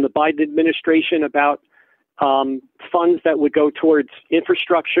attention from the Biden administration about funds that would go towards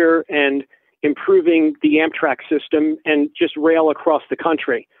infrastructure and improving the Amtrak system and just rail across the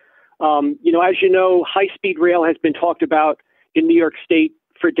country. As you know, high-speed rail has been talked about in New York State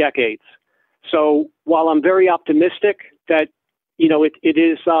for decades. So while I'm very optimistic that, it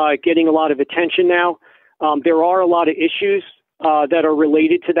is getting a lot of attention now, there are a lot of issues that are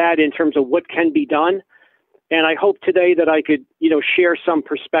related to that in terms of what can be done. And I hope today that I could, share some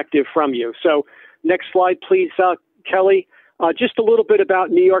perspective from you. So next slide, please, Kelly. Just a little bit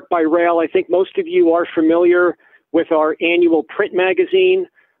about New York by Rail. I think most of you are familiar with our annual print magazine.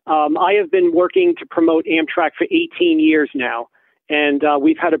 I have been working to promote Amtrak for 18 years now. And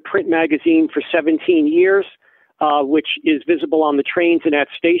we've had a print magazine for 17 years, which is visible on the trains and at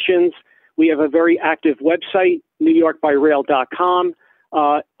stations. We have a very active website, newyorkbyrail.com,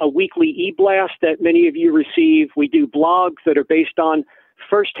 a weekly e-blast that many of you receive. We do blogs that are based on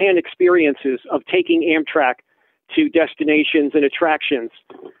firsthand experiences of taking Amtrak to destinations and attractions.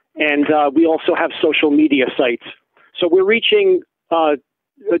 And we also have social media sites. So we're reaching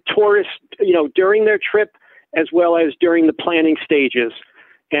tourists, during their trip as well as during the planning stages.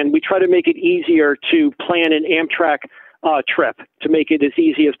 And we try to make it easier to plan an Amtrak trip to make it as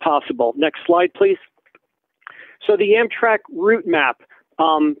easy as possible. Next slide, please. So the Amtrak route map,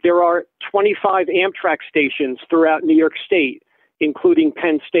 there are 25 Amtrak stations throughout New York State, including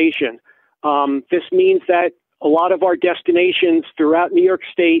Penn Station. This means that a lot of our destinations throughout New York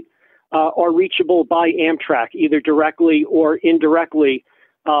State are reachable by Amtrak, either directly or indirectly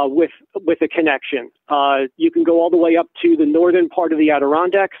with a connection. You can go all the way up to the northern part of the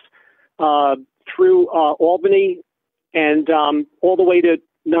Adirondacks, through Albany, and all the way to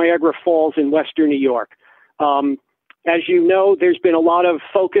Niagara Falls in Western New York. As you know, there's been a lot of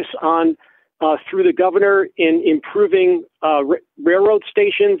focus on, through the governor, in improving railroad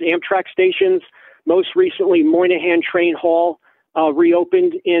stations, Amtrak stations. Most recently, Moynihan Train Hall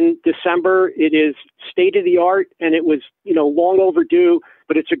reopened in December. It is state of the art, and it was, long overdue,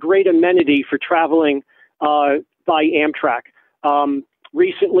 but it's a great amenity for traveling by Amtrak.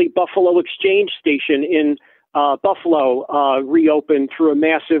 Recently, Buffalo Exchange Station in Buffalo reopened through a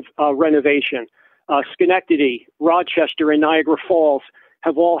massive renovation. Schenectady, Rochester, and Niagara Falls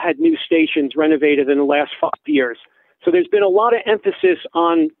have all had new stations renovated in the last 5 years. So there's been a lot of emphasis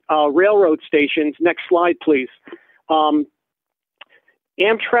on railroad stations. Next slide, please.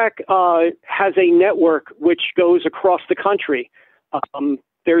 Amtrak has a network which goes across the country.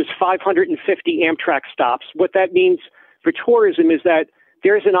 There's 550 Amtrak stops. What that means for tourism is that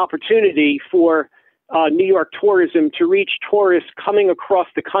there's an opportunity for New York tourism to reach tourists coming across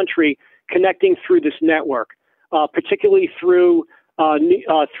the country, connecting through this network, particularly through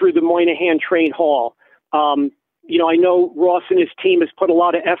the Moynihan Train Hall. I know Ross and his team has put a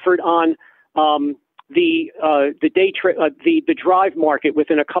lot of effort on the drive market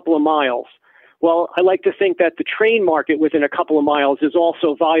within a couple of miles. Well, I like to think that the train market within a couple of miles is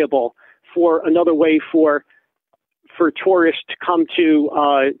also viable for another way for tourists to come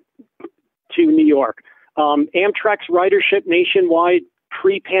to New York. Amtrak's ridership nationwide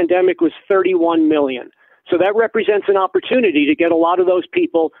pre-pandemic was 31 million. So that represents an opportunity to get a lot of those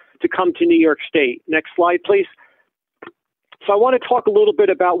people to come to New York State. Next slide, please. So I want to talk a little bit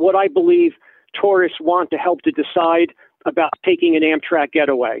about what I believe tourists want to help to decide about taking an Amtrak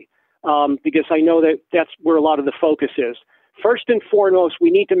getaway, because I know that that's where a lot of the focus is. First and foremost, we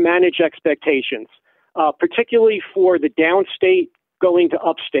need to manage expectations, particularly for the downstate going to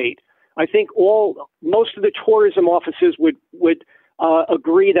upstate. I think most of the tourism offices would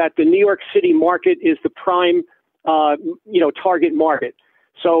agree that the New York City market is the prime, target market.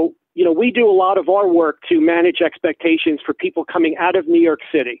 So, we do a lot of our work to manage expectations for people coming out of New York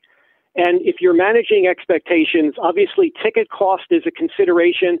City. And if you're managing expectations, obviously ticket cost is a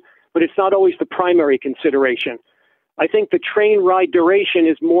consideration, but it's not always the primary consideration. I think the train ride duration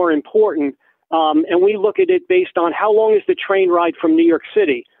is more important, and we look at it based on how long is the train ride from New York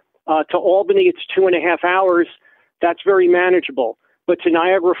City. To Albany, it's 2.5 hours. That's very manageable. But to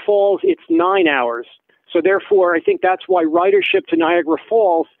Niagara Falls, it's 9 hours. So therefore, I think that's why ridership to Niagara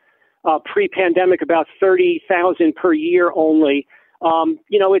Falls, pre-pandemic, about 30,000 per year only.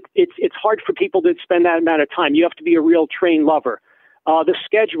 It's hard for people to spend that amount of time. You have to be a real train lover. The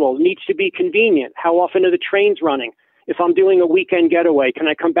schedule needs to be convenient. How often are the trains running? If I'm doing a weekend getaway, can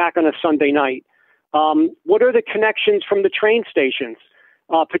I come back on a Sunday night? What are the connections from the train stations?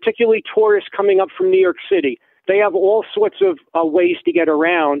 Particularly tourists coming up from New York City. They have all sorts of ways to get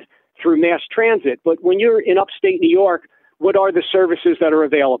around through mass transit. But when you're in upstate New York, what are the services that are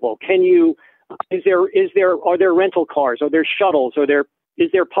available? Are there rental cars? Are there shuttles?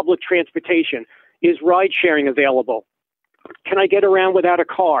 Is there public transportation? Is ride sharing available? Can I get around without a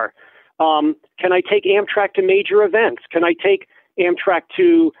car? Can I take Amtrak to major events? Can I take Amtrak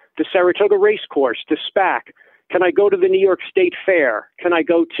to the Saratoga Race Course, to SPAC? Can I go to the New York State Fair? Can I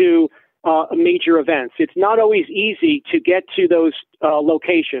go to major events? It's not always easy to get to those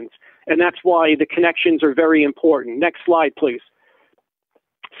locations, and that's why the connections are very important. Next slide, please.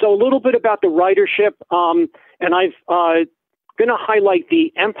 So a little bit about the ridership, and I've going to highlight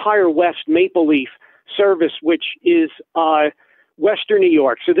the Empire West Maple Leaf service, which is Western New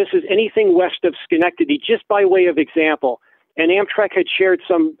York. So this is anything west of Schenectady, just by way of example. And Amtrak had shared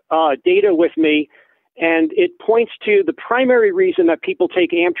some data with me, and it points to the primary reason that people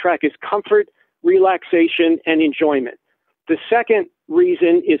take Amtrak is comfort, relaxation, and enjoyment. The second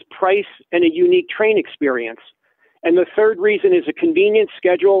reason is price and a unique train experience. And the third reason is a convenient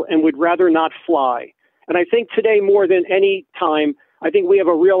schedule and would rather not fly. And I think today, more than any time, I think we have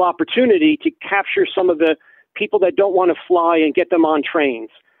a real opportunity to capture some of the people that don't want to fly and get them on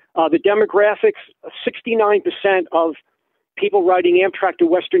trains. The demographics, 69% of people riding Amtrak to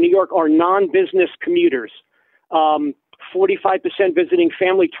Western New York are non-business commuters. 45% visiting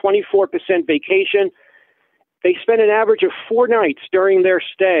family, 24% vacation. They spend an average of 4 nights during their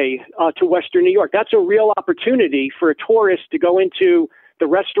stay to Western New York. That's a real opportunity for a tourist to go into the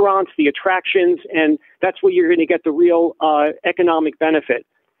restaurants, the attractions, and that's where you're going to get the real economic benefit.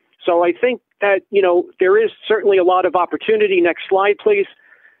 So I think that, there is certainly a lot of opportunity. Next slide, please.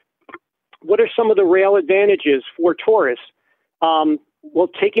 What are some of the rail advantages for tourists? Well,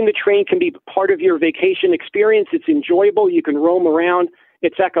 taking the train can be part of your vacation experience. It's enjoyable. You can roam around.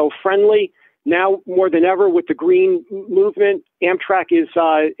 It's eco-friendly. Now more than ever with the green movement, Amtrak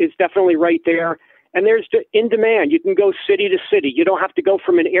is definitely right there. And there's in demand. You can go city to city. You don't have to go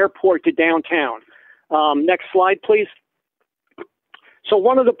from an airport to downtown. Next slide, please. So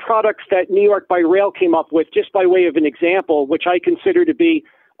one of the products that New York by Rail came up with, just by way of an example, which I consider to be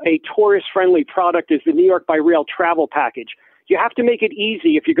a tourist-friendly product, is the New York by Rail travel package. You have to make it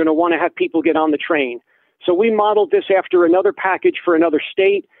easy if you're going to want to have people get on the train. So we modeled this after another package for another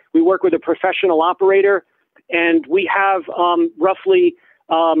state. We work with a professional operator, and we have roughly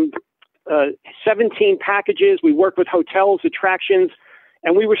 17 packages. We work with hotels, attractions,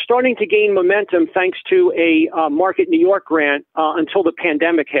 and we were starting to gain momentum thanks to a Market New York grant until the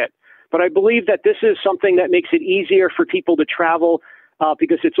pandemic hit. But I believe that this is something that makes it easier for people to travel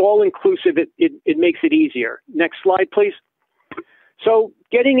because it's all inclusive. It makes it easier. Next slide, please. So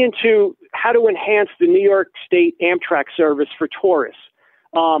getting into how to enhance the New York State Amtrak service for tourists.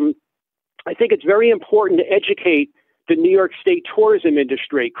 I think it's very important to educate the New York State tourism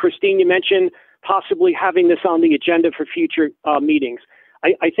industry. Christine, you mentioned possibly having this on the agenda for future meetings.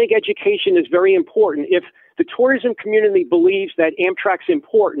 I think education is very important. If the tourism community believes that Amtrak's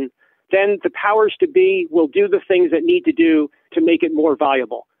important, then the powers to be will do the things that need to do to make it more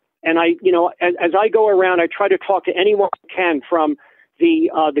viable. And as I go around, I try to talk to anyone I can, from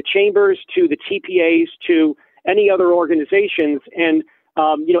the chambers to the TPAs to any other organizations. And,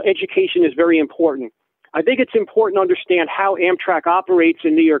 education is very important. I think it's important to understand how Amtrak operates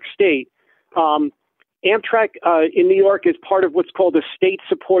in New York State. Amtrak in New York is part of what's called a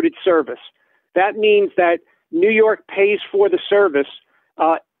state-supported service. That means that New York pays for the service,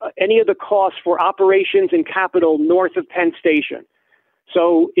 any of the costs for operations and capital north of Penn Station.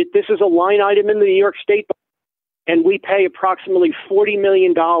 So this is a line item in the New York State, and we pay approximately $40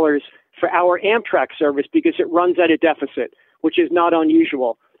 million for our Amtrak service because it runs at a deficit, which is not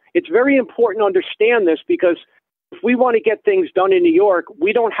unusual. It's very important to understand this because if we want to get things done in New York,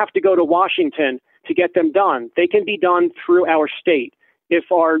 we don't have to go to Washington to get them done. They can be done through our state.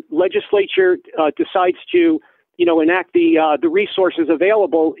 If our legislature decides to, enact the resources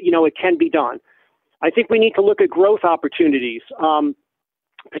available, it can be done. I think we need to look at growth opportunities,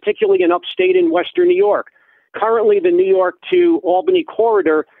 particularly in upstate and Western New York. Currently, the New York to Albany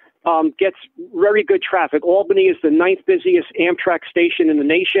corridor gets very good traffic. Albany is the 9th busiest Amtrak station in the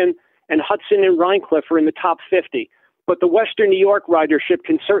nation, and Hudson and Rhine Cliff are in the top 50. But the Western New York ridership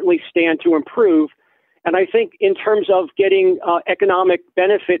can certainly stand to improve. And I think in terms of getting economic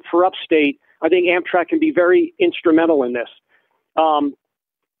benefit for upstate, I think Amtrak can be very instrumental in this.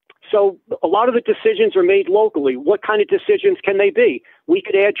 So a lot of the decisions are made locally. What kind of decisions can they be? We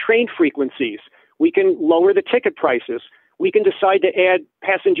could add train frequencies. We can lower the ticket prices. We can decide to add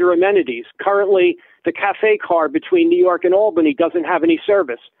passenger amenities. Currently, the cafe car between New York and Albany doesn't have any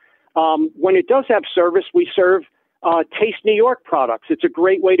service. When it does have service, we serve Taste New York products. It's a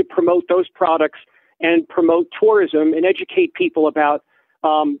great way to promote those products and promote tourism and educate people about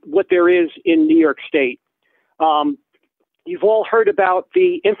what there is in New York State. You've all heard about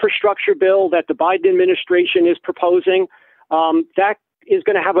the infrastructure bill that the Biden administration is proposing. That is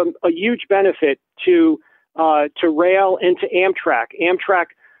going to have a huge benefit to rail and to Amtrak. Amtrak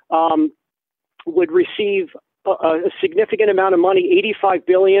would receive a significant amount of money. $85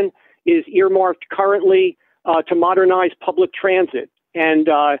 billion is earmarked currently to modernize public transit. And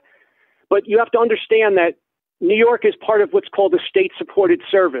but you have to understand that New York is part of what's called a state-supported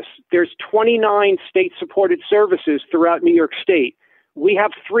service. There's 29 state-supported services throughout New York State. We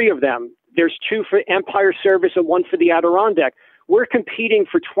have 3 of them. There's 2 for Empire Service and 1 for the Adirondack. We're competing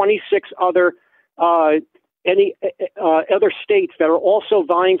for 26 other other states that are also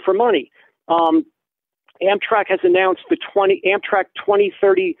vying for money. Amtrak has announced the Amtrak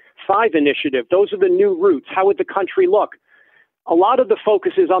 2035 initiative. Those are the new routes. How would the country look? A lot of the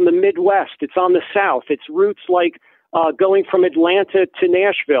focus is on the Midwest. It's on the South. It's routes like going from Atlanta to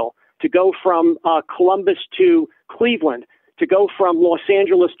Nashville, to go from Columbus to Cleveland, to go from Los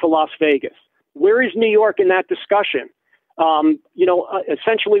Angeles to Las Vegas. Where is New York in that discussion?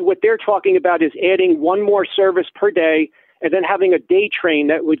 Essentially what they're talking about is adding 1 more service per day and then having a day train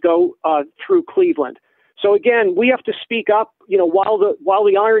that would go through Cleveland. So again, we have to speak up. While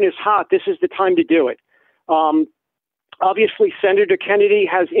the iron is hot, this is the time to do it. Obviously, Senator Kennedy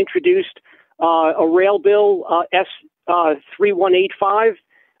has introduced a rail bill, S 3185.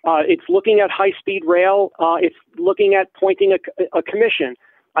 It's looking at high-speed rail. It's looking at appointing a commission.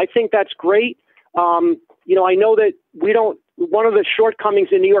 I think that's great. You know, I know that one of the shortcomings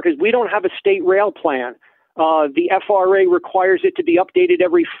in New York is we don't have a state rail plan. The FRA requires it to be updated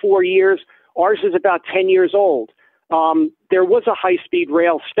every 4 years. Ours is about 10 years old. There was a high-speed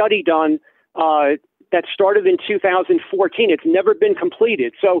rail study done that started in 2014. It's never been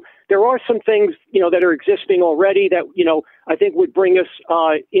completed. So there are some things, you know, that are existing already that, you know, I think would bring us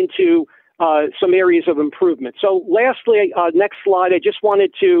into some areas of improvement. So lastly, next slide, I just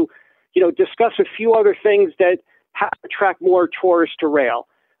wanted to, you know, discuss a few other things that have to attract more tourists to rail.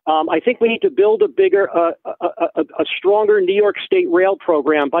 I think we need to build a bigger, a stronger New York State rail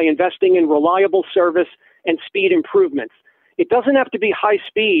program by investing in reliable service and speed improvements. It doesn't have to be high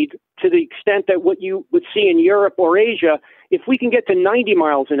speed to the extent that what you would see in Europe or Asia. If we can get to 90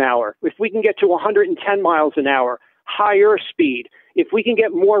 miles an hour, if we can get to 110 miles an hour, higher speed, if we can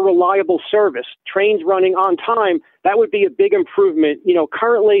get more reliable service, trains running on time, that would be a big improvement, you know,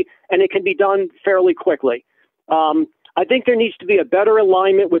 currently, and it can be done fairly quickly. I think there needs to be a better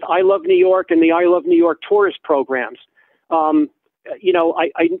alignment with I Love New York and the I Love New York tourist programs. You know,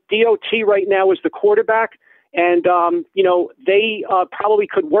 DOT right now is the quarterback, and, you know, they probably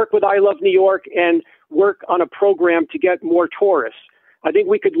could work with I Love New York and work on a program to get more tourists. I think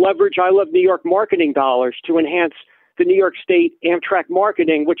we could leverage I Love New York marketing dollars to enhance the New York State Amtrak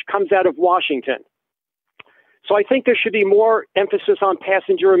marketing, which comes out of Washington. So I think there should be more emphasis on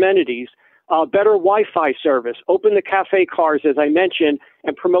passenger amenities, better Wi-Fi service, open the cafe cars, as I mentioned,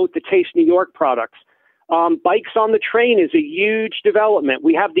 and promote the Taste New York products. Bikes on the train is a huge development.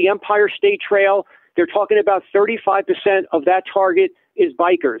 We have the Empire State Trail. They're talking about 35% of that target is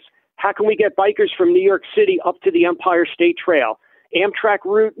bikers. How can we get bikers from New York City up to the Empire State Trail? Amtrak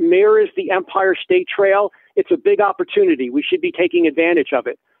route mirrors the Empire State Trail. It's a big opportunity. We should be taking advantage of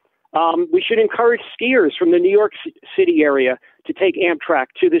it. We should encourage skiers from the New York City area to take Amtrak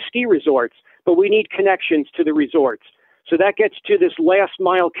to the ski resorts, but we need connections to the resorts. So that gets to this last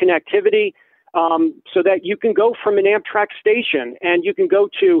mile connectivity, so that you can go from an Amtrak station and you can go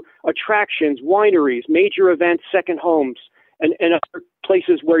to attractions, wineries, major events, second homes, and other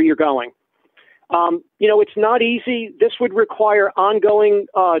places where you're going. You know, it's not easy. This would require ongoing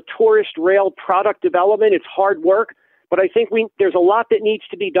tourist rail product development. It's hard work, but I think there's a lot that needs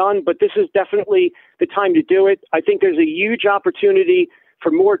to be done, but this is definitely the time to do it. I think there's a huge opportunity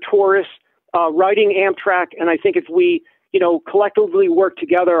for more tourists riding Amtrak, and I think if we, you know, collectively work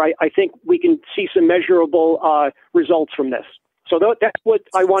together, I think we can see some measurable results from this. So that's what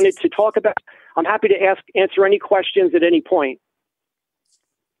I wanted to talk about. I'm happy to answer any questions at any point.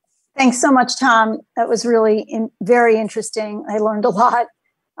 Thanks so much, Tom. That was really very interesting. I learned a lot.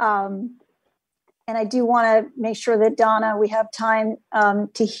 And I do want to make sure that, Donna, we have time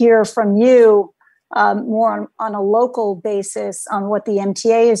to hear from you more on a local basis on what the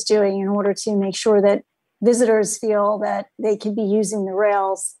MTA is doing in order to make sure that visitors feel that they can be using the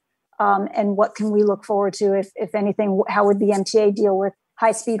rails, and what can we look forward to, if anything. How would the MTA deal with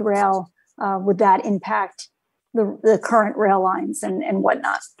high-speed rail? Would that impact the current rail lines and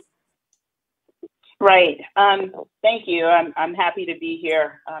whatnot? Right. Thank you. I'm happy to be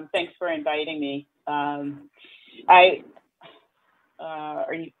here. Thanks for inviting me.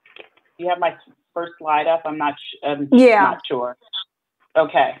 You have my first slide up? I'm not sure.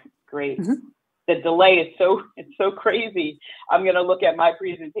 Okay, great. Mm-hmm. The delay is so crazy. I'm going to look at my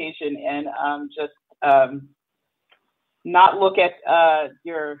presentation and just not look at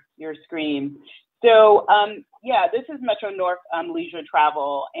your screen. So yeah, this is Metro North leisure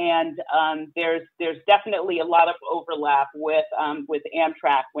travel, and there's definitely a lot of overlap with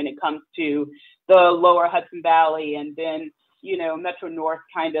Amtrak when it comes to the lower Hudson Valley, and then, you know, Metro North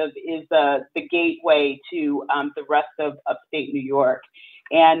kind of is the gateway to the rest of upstate New York.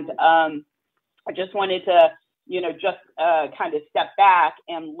 And I just wanted to, you know, just kind of step back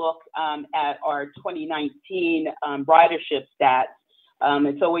and look at our 2019 ridership stats.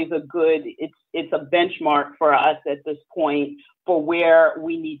 It's always it's a benchmark for us at this point for where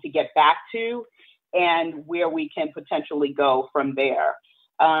we need to get back to and where we can potentially go from there.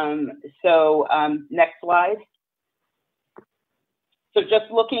 Next slide. So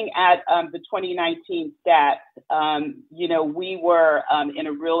just looking at the 2019 stats, you know, we were in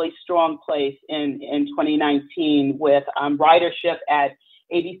a really strong place in 2019 with ridership at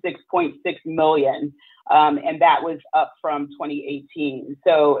 86.6 million. And that was up from 2018.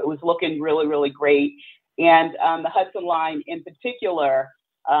 So it was looking really, really great. And the Hudson Line in particular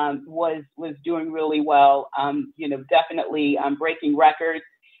was doing really well. Definitely breaking records,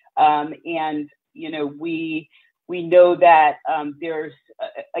 and we know that there's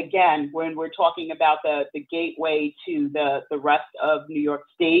again, when we're talking about the gateway to the rest of New York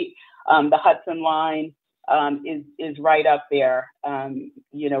State, the Hudson line is right up there,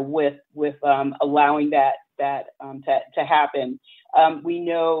 with allowing that to happen. We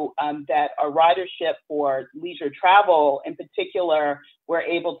know that our ridership for leisure travel in particular, we're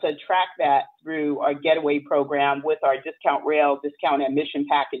able to track that through our getaway program with our discount rail, discount admission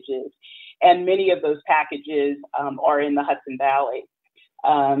packages. And many of those packages are in the Hudson Valley.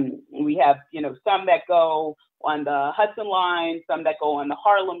 We have, some that go on the Hudson line, some that go on the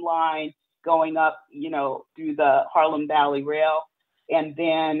Harlem line, going up, through the Harlem Valley Rail. And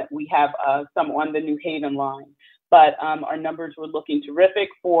then we have some on the New Haven line. But our numbers were looking terrific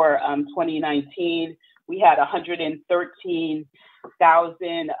for 2019. We had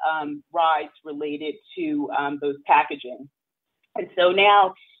 113,000 rides related to those packaging. And so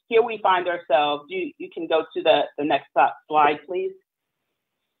now here we find ourselves, you can go to the next slide, please.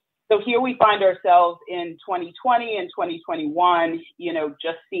 So here we find ourselves in 2020 and 2021,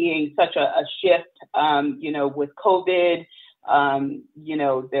 just seeing such a shift, with COVID,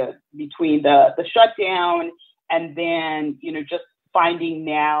 between the shutdown and then, just finding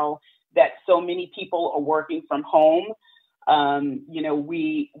now that so many people are working from home.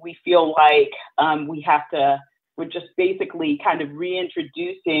 We feel like we're just basically kind of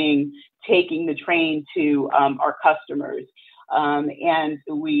reintroducing taking the train to our customers. And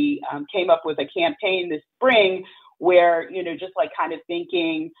we came up with a campaign this spring where, just like kind of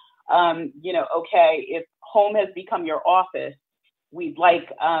thinking, okay, if home has become your office, we'd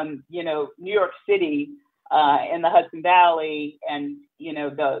like, New York City and the Hudson Valley and,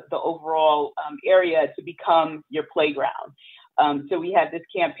 the overall area to become your playground. So we had this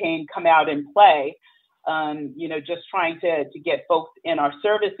campaign come out and play, just trying to get folks in our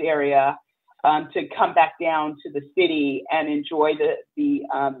service area to come back down to the city and enjoy the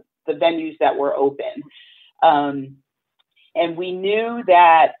venues that were open. And we knew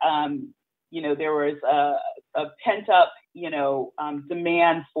that, there was a pent up,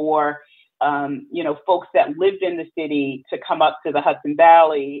 demand for, folks that lived in the city to come up to the Hudson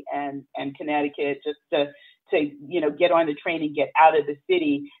Valley and Connecticut just to get on the train and get out of the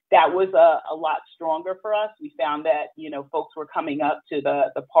city. That was a lot stronger for us. We found that, folks were coming up to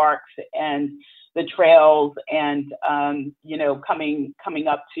the parks and the trails and, coming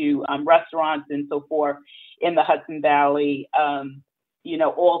up to restaurants and so forth in the Hudson Valley.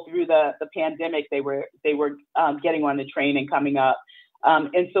 All through the pandemic, they were getting on the train and coming up.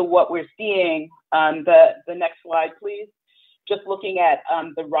 And so what we're seeing, the next slide, please, just looking at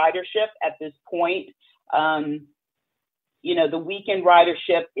the ridership at this point, the weekend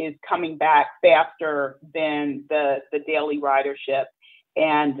ridership is coming back faster than the daily ridership.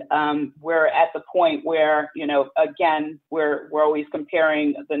 And we're at the point where, again, we're always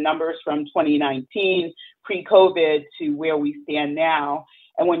comparing the numbers from 2019 pre-COVID to where we stand now.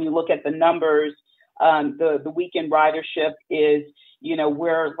 And when you look at the numbers, the weekend ridership is,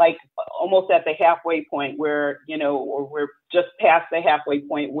 we're like almost at the halfway point where, or we're just past the halfway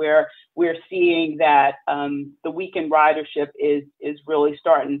point where we're seeing that the weekend ridership is really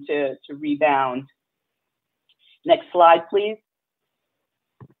starting to rebound. Next slide, please.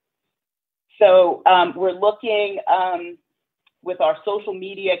 So we're looking with our social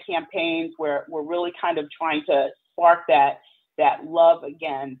media campaigns, where we're really kind of trying to spark that love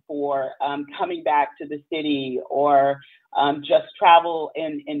again for coming back to the city or just travel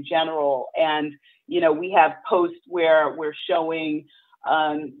in general. And, we have posts where we're showing,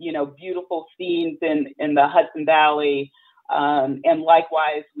 beautiful scenes in the Hudson Valley. And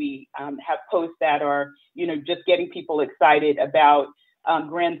likewise, we have posts that are, just getting people excited about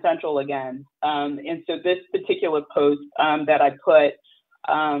Grand Central again. And so this particular post that I put,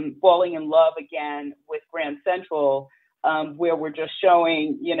 falling in love again with Grand Central, where we're just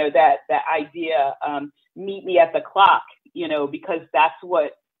showing, that idea, meet me at the clock, because that's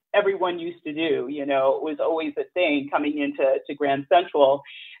what everyone used to do, it was always a thing coming into Grand Central.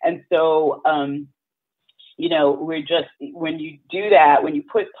 And so, we're just, when you do that, when you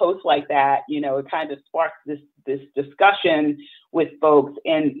put posts like that, it kind of sparks this discussion with folks.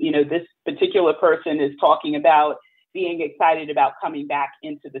 And, this particular person is talking about being excited about coming back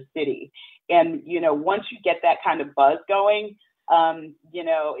into the city. And, once you get that kind of buzz going,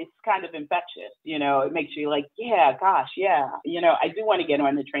 it's kind of infectious, it makes you like, yeah, gosh, yeah, I do want to get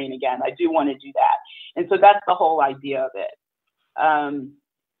on the train again. I do want to do that. And so that's the whole idea of it.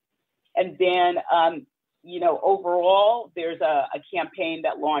 And then overall, there's a campaign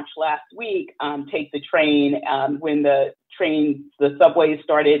that launched last week, Take the Train, when the subways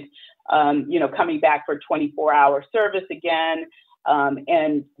started, coming back for 24-hour service again.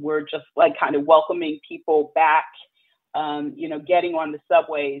 And we're just like kind of welcoming people back, getting on the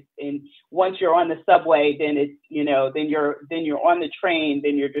subways. And once you're on the subway, then it's, then you're on the train,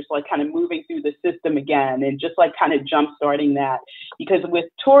 then you're just like kind of moving through the system again, and just like kind of jump starting that. Because with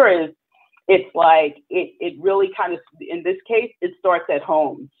tourists, it's like, it really kind of, in this case, it starts at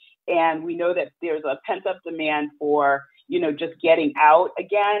home. And we know that there's a pent up demand for, just getting out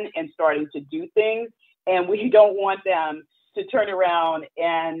again and starting to do things. And we don't want them to turn around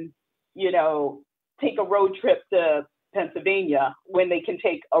and, take a road trip to Pennsylvania when they can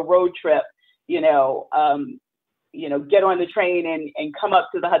take a road trip, get on the train and come up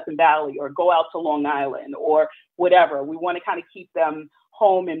to the Hudson Valley, or go out to Long Island, or whatever. We want to kind of keep them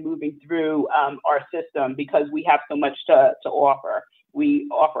home and moving through our system, because we have so much to offer. We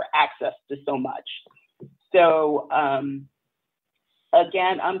offer access to so much. So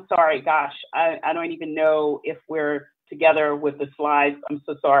again, I'm sorry, gosh, I don't even know if we're together with the slides. I'm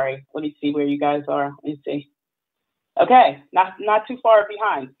so sorry. Let me see where you guys are. Let me see. Okay, not too far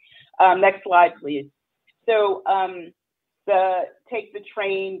behind. Next slide, please. So the Take the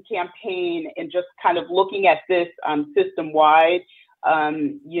Train campaign, and just kind of looking at this system-wide,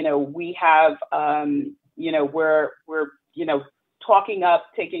 we have, we're talking up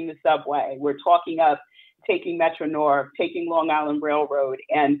taking the subway. We're talking up taking Metro North, taking Long Island Railroad.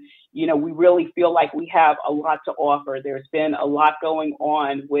 And, we really feel like we have a lot to offer. There's been a lot going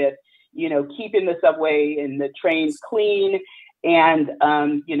on with, keeping the subway and the trains clean, and,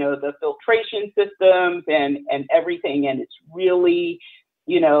 the filtration systems and everything. And it's really,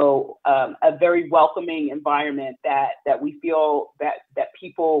 a very welcoming environment that we feel that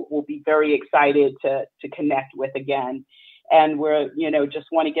people will be very excited to connect with again. And we're, just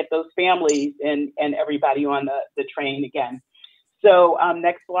want to get those families and everybody on the train again. So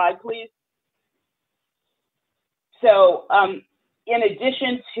next slide, please. So in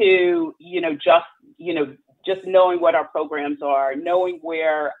addition to, just knowing what our programs are, knowing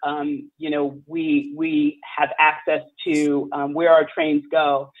where, we have access to where our trains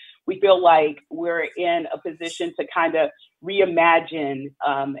go, we feel like we're in a position to kind of reimagine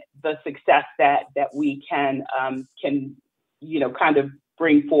the success that we can kind of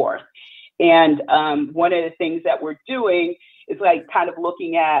bring forth. And one of the things that we're doing is like kind of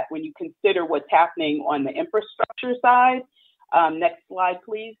looking at, when you consider what's happening on the infrastructure side. Next slide,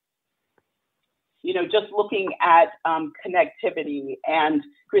 please. Just looking at connectivity. And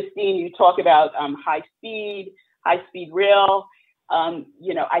Christine, you talk about high speed rail.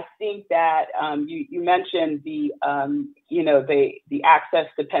 I think that you mentioned the Access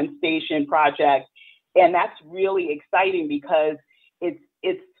to Penn Station project, and that's really exciting, because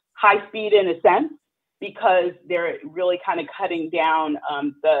it's high speed in a sense, because they're really kind of cutting down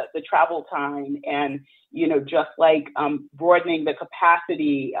the travel time, and just like broadening the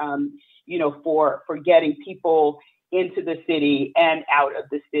capacity for getting people into the city and out of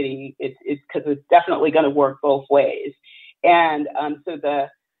the city. It's because it's definitely going to work both ways. And so the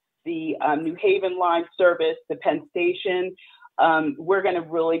New Haven line service to Penn Station, we're going to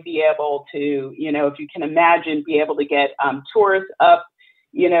really be able to, if you can imagine, be able to get tourists up,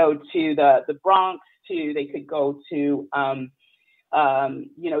 to the Bronx, they could go to,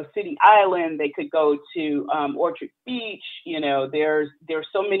 City Island, they could go to Orchard Beach. There's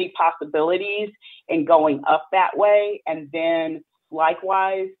so many possibilities in going up that way. And then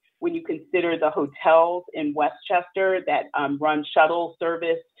likewise, when you consider the hotels in Westchester that run shuttle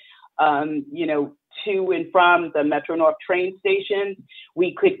service, to and from the Metro North train stations,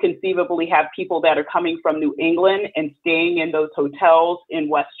 we could conceivably have people that are coming from New England and staying in those hotels in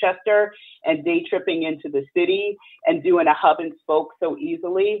Westchester and day tripping into the city and doing a hub and spoke so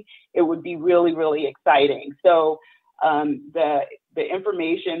easily. It would be really, really exciting. So the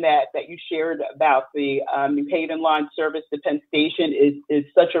information that you shared about the New Haven line service to Penn Station is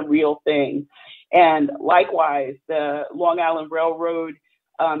such a real thing. And likewise, the Long Island Railroad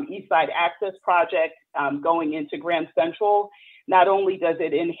East Side Access Project going into Grand Central, not only does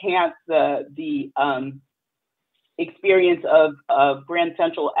it enhance the experience of Grand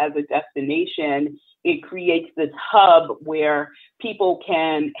Central as a destination, it creates this hub where people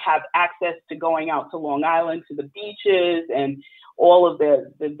can have access to going out to Long Island, to the beaches, and all of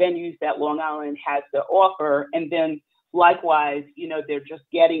the venues that Long Island has to offer. And then likewise, they're just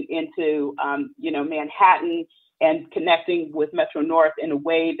getting into, Manhattan and connecting with Metro North in a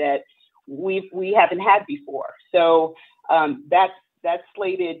way that we haven't had before. So that's that's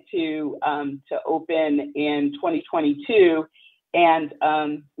slated to open in 2022. And,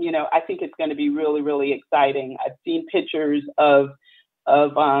 I think it's going to be really, really exciting. I've seen pictures of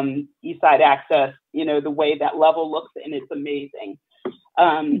East Side Access, the way that level looks, and it's amazing.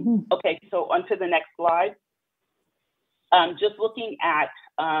 Okay, so on to the next slide. Just looking at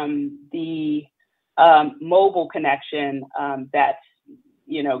the mobile connection that's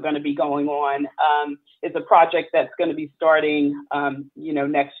going to be going on is a project that's going to be starting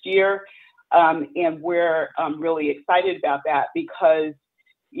next year, and we're really excited about that because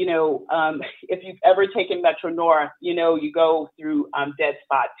if you've ever taken Metro North, you go through dead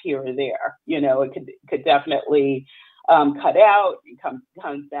spots here or there. It could definitely cut out and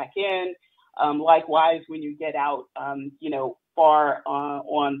comes back in. Likewise, when you get out, far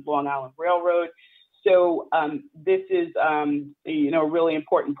on Long Island Railroad. So this is, a really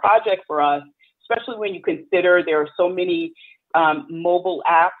important project for us, especially when you consider there are so many mobile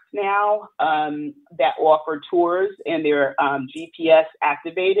apps now that offer tours, and they're GPS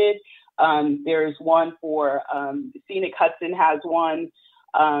activated. There's one for Scenic Hudson has one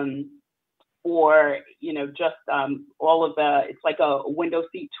for just all of it's like a window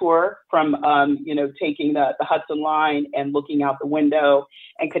seat tour from taking the Hudson line and looking out the window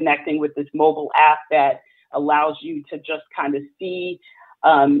and connecting with this mobile app that allows you to just kind of see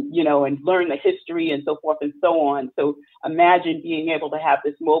and learn the history and so forth and so on. So imagine being able to have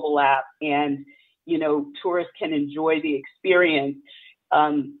this mobile app and, tourists can enjoy the experience,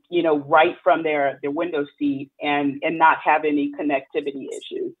 right from their window seat and not have any connectivity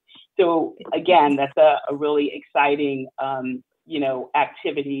issues. So again, that's a really exciting,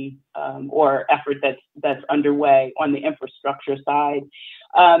 activity or effort that's underway on the infrastructure side.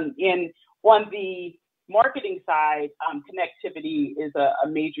 And on the marketing side, connectivity is a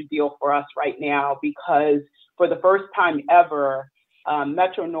major deal for us right now because for the first time ever,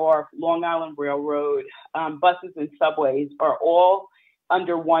 Metro North, Long Island Railroad, buses and subways are all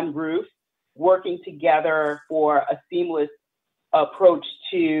under one roof, working together for a seamless approach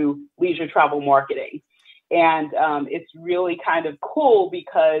to leisure travel marketing. And it's really kind of cool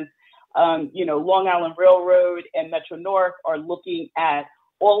because, Long Island Railroad and Metro North are looking at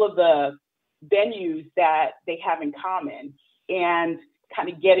all of the venues that they have in common and kind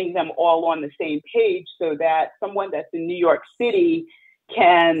of getting them all on the same page so that someone that's in New York City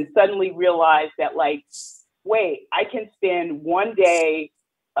can suddenly realize that, wait, I can spend one day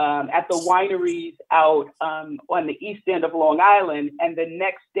at the wineries out on the east end of Long Island, and the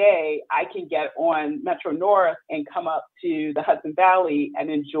next day I can get on Metro North and come up to the Hudson Valley and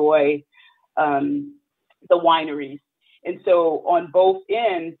enjoy the wineries. And so on both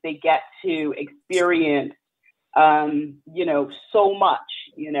ends, they get to experience, so much,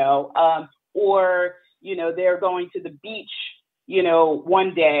 or, they're going to the beach,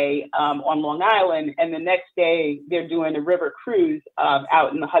 one day on Long Island, and the next day they're doing a river cruise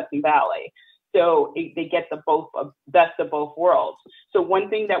out in the Hudson Valley. So they get the best of both worlds. So one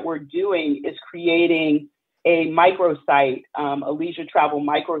thing that we're doing is creating a microsite, a leisure travel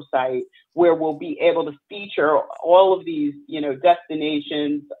microsite, where we'll be able to feature all of these,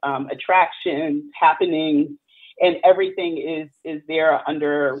 destinations, attractions, happenings, and everything is there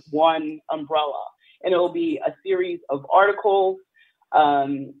under one umbrella. And it will be a series of articles.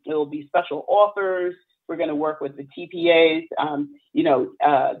 It will be special authors. We're going to work with the TPAs,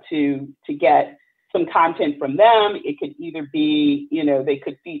 to get some content from them. It could either be, they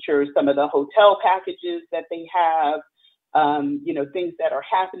could feature some of the hotel packages that they have, things that are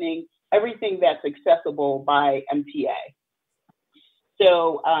happening, everything that's accessible by MTA.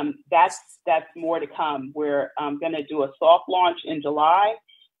 So that's more to come. We're going to do a soft launch in July.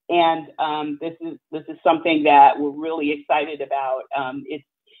 And this is something that we're really excited about.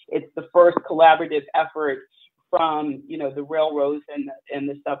 It's the first collaborative effort from the railroads and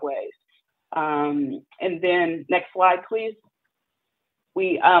the subways. And then next slide, please.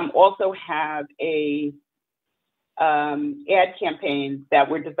 We also have a ad campaign that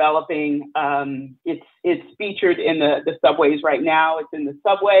we're developing. It's featured in the subways right now. It's in the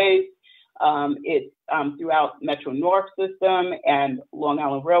subways. It's throughout Metro North system and Long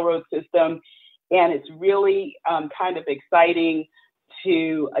Island Railroad system. And it's really kind of exciting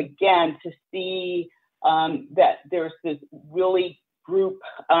to see that there's this really group,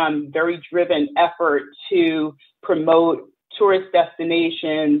 very driven effort to promote tourist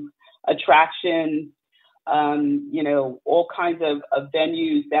destinations, attractions, all kinds of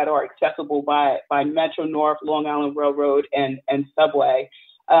venues that are accessible by Metro North, Long Island Railroad, and subway.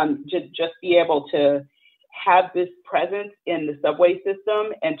 Just be able to have this presence in the subway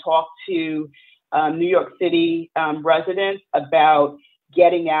system and talk to New York City residents about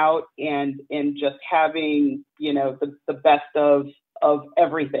getting out and just having, you know, the best of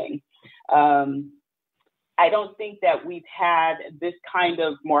everything. I don't think that we've had this kind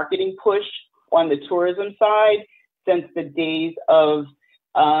of marketing push on the tourism side since the days of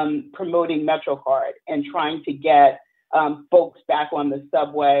promoting MetroCard and trying to get folks back on the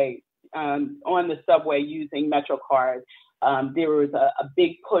subway using MetroCard. There was a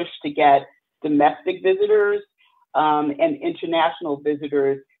big push to get domestic visitors and international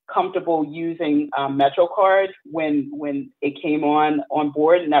visitors comfortable using MetroCard when it came on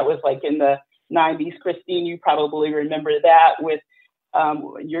board, and that was like in the 90s. Christine, you probably remember that with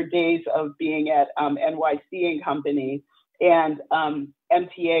your days of being at NYC and Company, and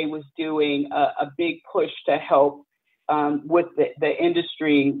MTA was doing a big push to help with the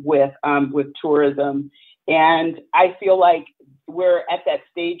industry with tourism. And I feel like we're at that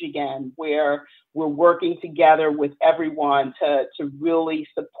stage again where we're working together with everyone to really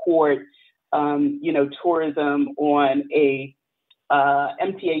support, you know, tourism on a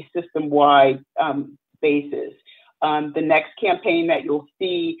MTA system-wide basis. The next campaign that you'll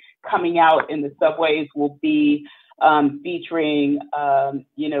see coming out in the subways will be featuring,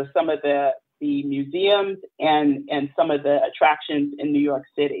 you know, some of the museums and some of the attractions in New York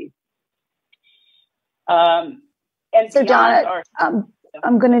City. And so Donna,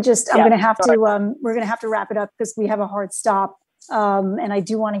 we're going to have to wrap it up because we have a hard stop. And I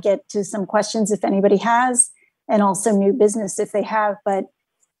do want to get to some questions if anybody has, and also new business if they have, but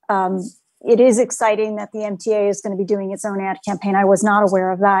it is exciting that the MTA is going to be doing its own ad campaign. I was not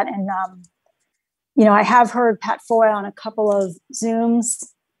aware of that. And, you know, I have heard Pat Foy on a couple of Zooms,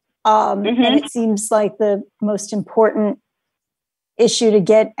 and it seems like the most important issue to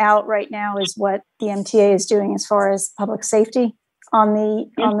get out right now is what the MTA is doing as far as public safety on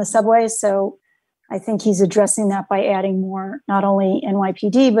the subways. So I think he's addressing that by adding more, not only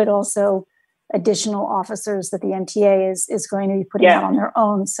NYPD, but also additional officers that the MTA is going to be putting out on their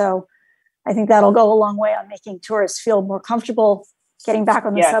own. So I think that'll go a long way on making tourists feel more comfortable getting back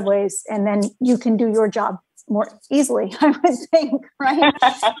on the subways, and then you can do your job more easily, I would think, right?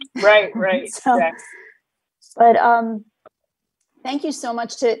 right. So, exactly. But thank you so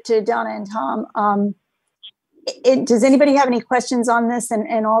much to Donna and Tom. Does anybody have any questions on this?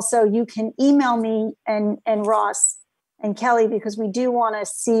 And also you can email me and Ross and Kelly, because we do want to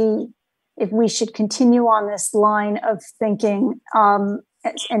see if we should continue on this line of thinking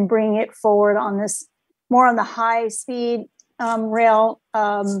and bring it forward on this more on the high speed rail.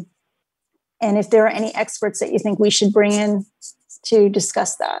 And if there are any experts that you think we should bring in to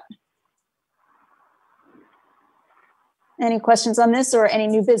discuss that. Any questions on this or any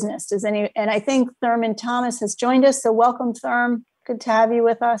new business? And I think Thurman Thomas has joined us. So welcome, Thurm. Good to have you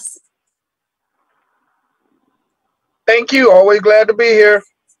with us. Thank you. Always glad to be here.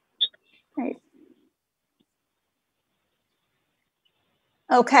 Great.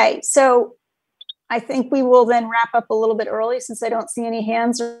 Okay, so I think we will then wrap up a little bit early since I don't see any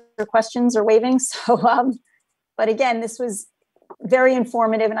hands or questions or waving. So, but again, this was very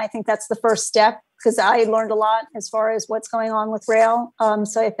informative, and I think that's the first step, because I learned a lot as far as what's going on with rail.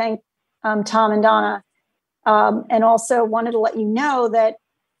 So I thank Tom and Donna, and also wanted to let you know that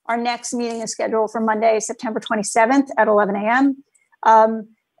our next meeting is scheduled for Monday, September 27th at 11 a.m.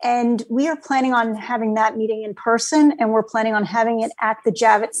 And we are planning on having that meeting in person, and we're planning on having it at the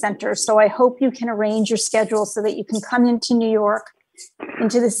Javits Center. So I hope you can arrange your schedule so that you can come into New York,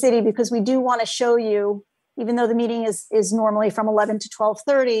 into the city, because we do want to show you, even though the meeting is normally from 11 to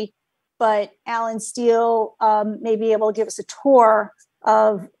 12:30, but Alan Steele may be able to give us a tour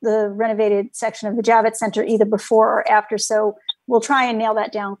of the renovated section of the Javits Center either before or after. So we'll try and nail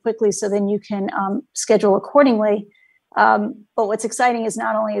that down quickly so then you can schedule accordingly. But what's exciting is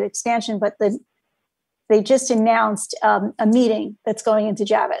not only the expansion, but they just announced a meeting that's going into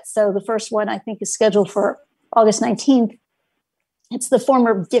Javits. So the first one I think is scheduled for August 19th. It's the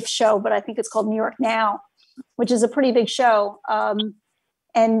former gift show, but I think it's called New York Now, which is a pretty big show.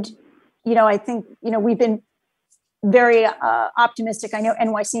 And, you know, I think, you know, we've been very optimistic. I know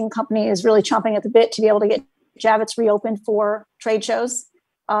NYC and Company is really chomping at the bit to be able to get Javits reopened for trade shows,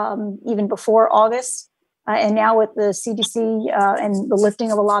 even before August. And now with the CDC and the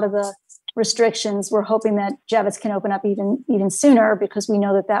lifting of a lot of the restrictions, we're hoping that Javits can open up even sooner, because we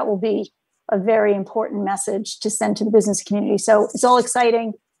know that that will be a very important message to send to the business community. So it's all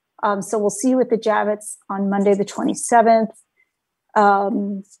exciting. So we'll see you at the Javits on Monday, the 27th.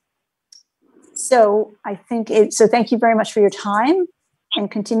 So I think so thank you very much for your time,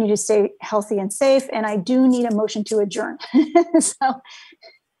 and continue to stay healthy and safe. And I do need a motion to adjourn.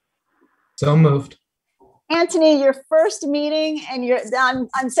 So moved. Anthony, your first meeting, and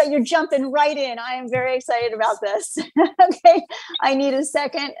you're jumping right in. I am very excited about this. Okay, I need a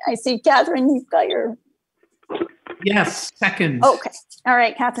second. I see Catherine, you've got your. Yes, second. Okay, all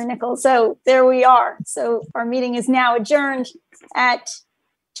right, Catherine Nichols. So there we are. So our meeting is now adjourned at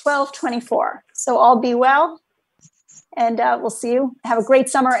 12:24. So all be well, and we'll see you. Have a great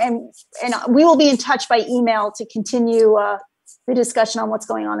summer, and we will be in touch by email to continue the discussion on what's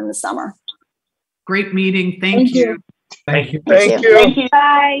going on in the summer. Great meeting. Thank you. Thank you. Thank you. Thank you.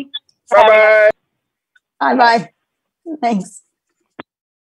 Bye. Bye-bye. Bye-bye. Thanks.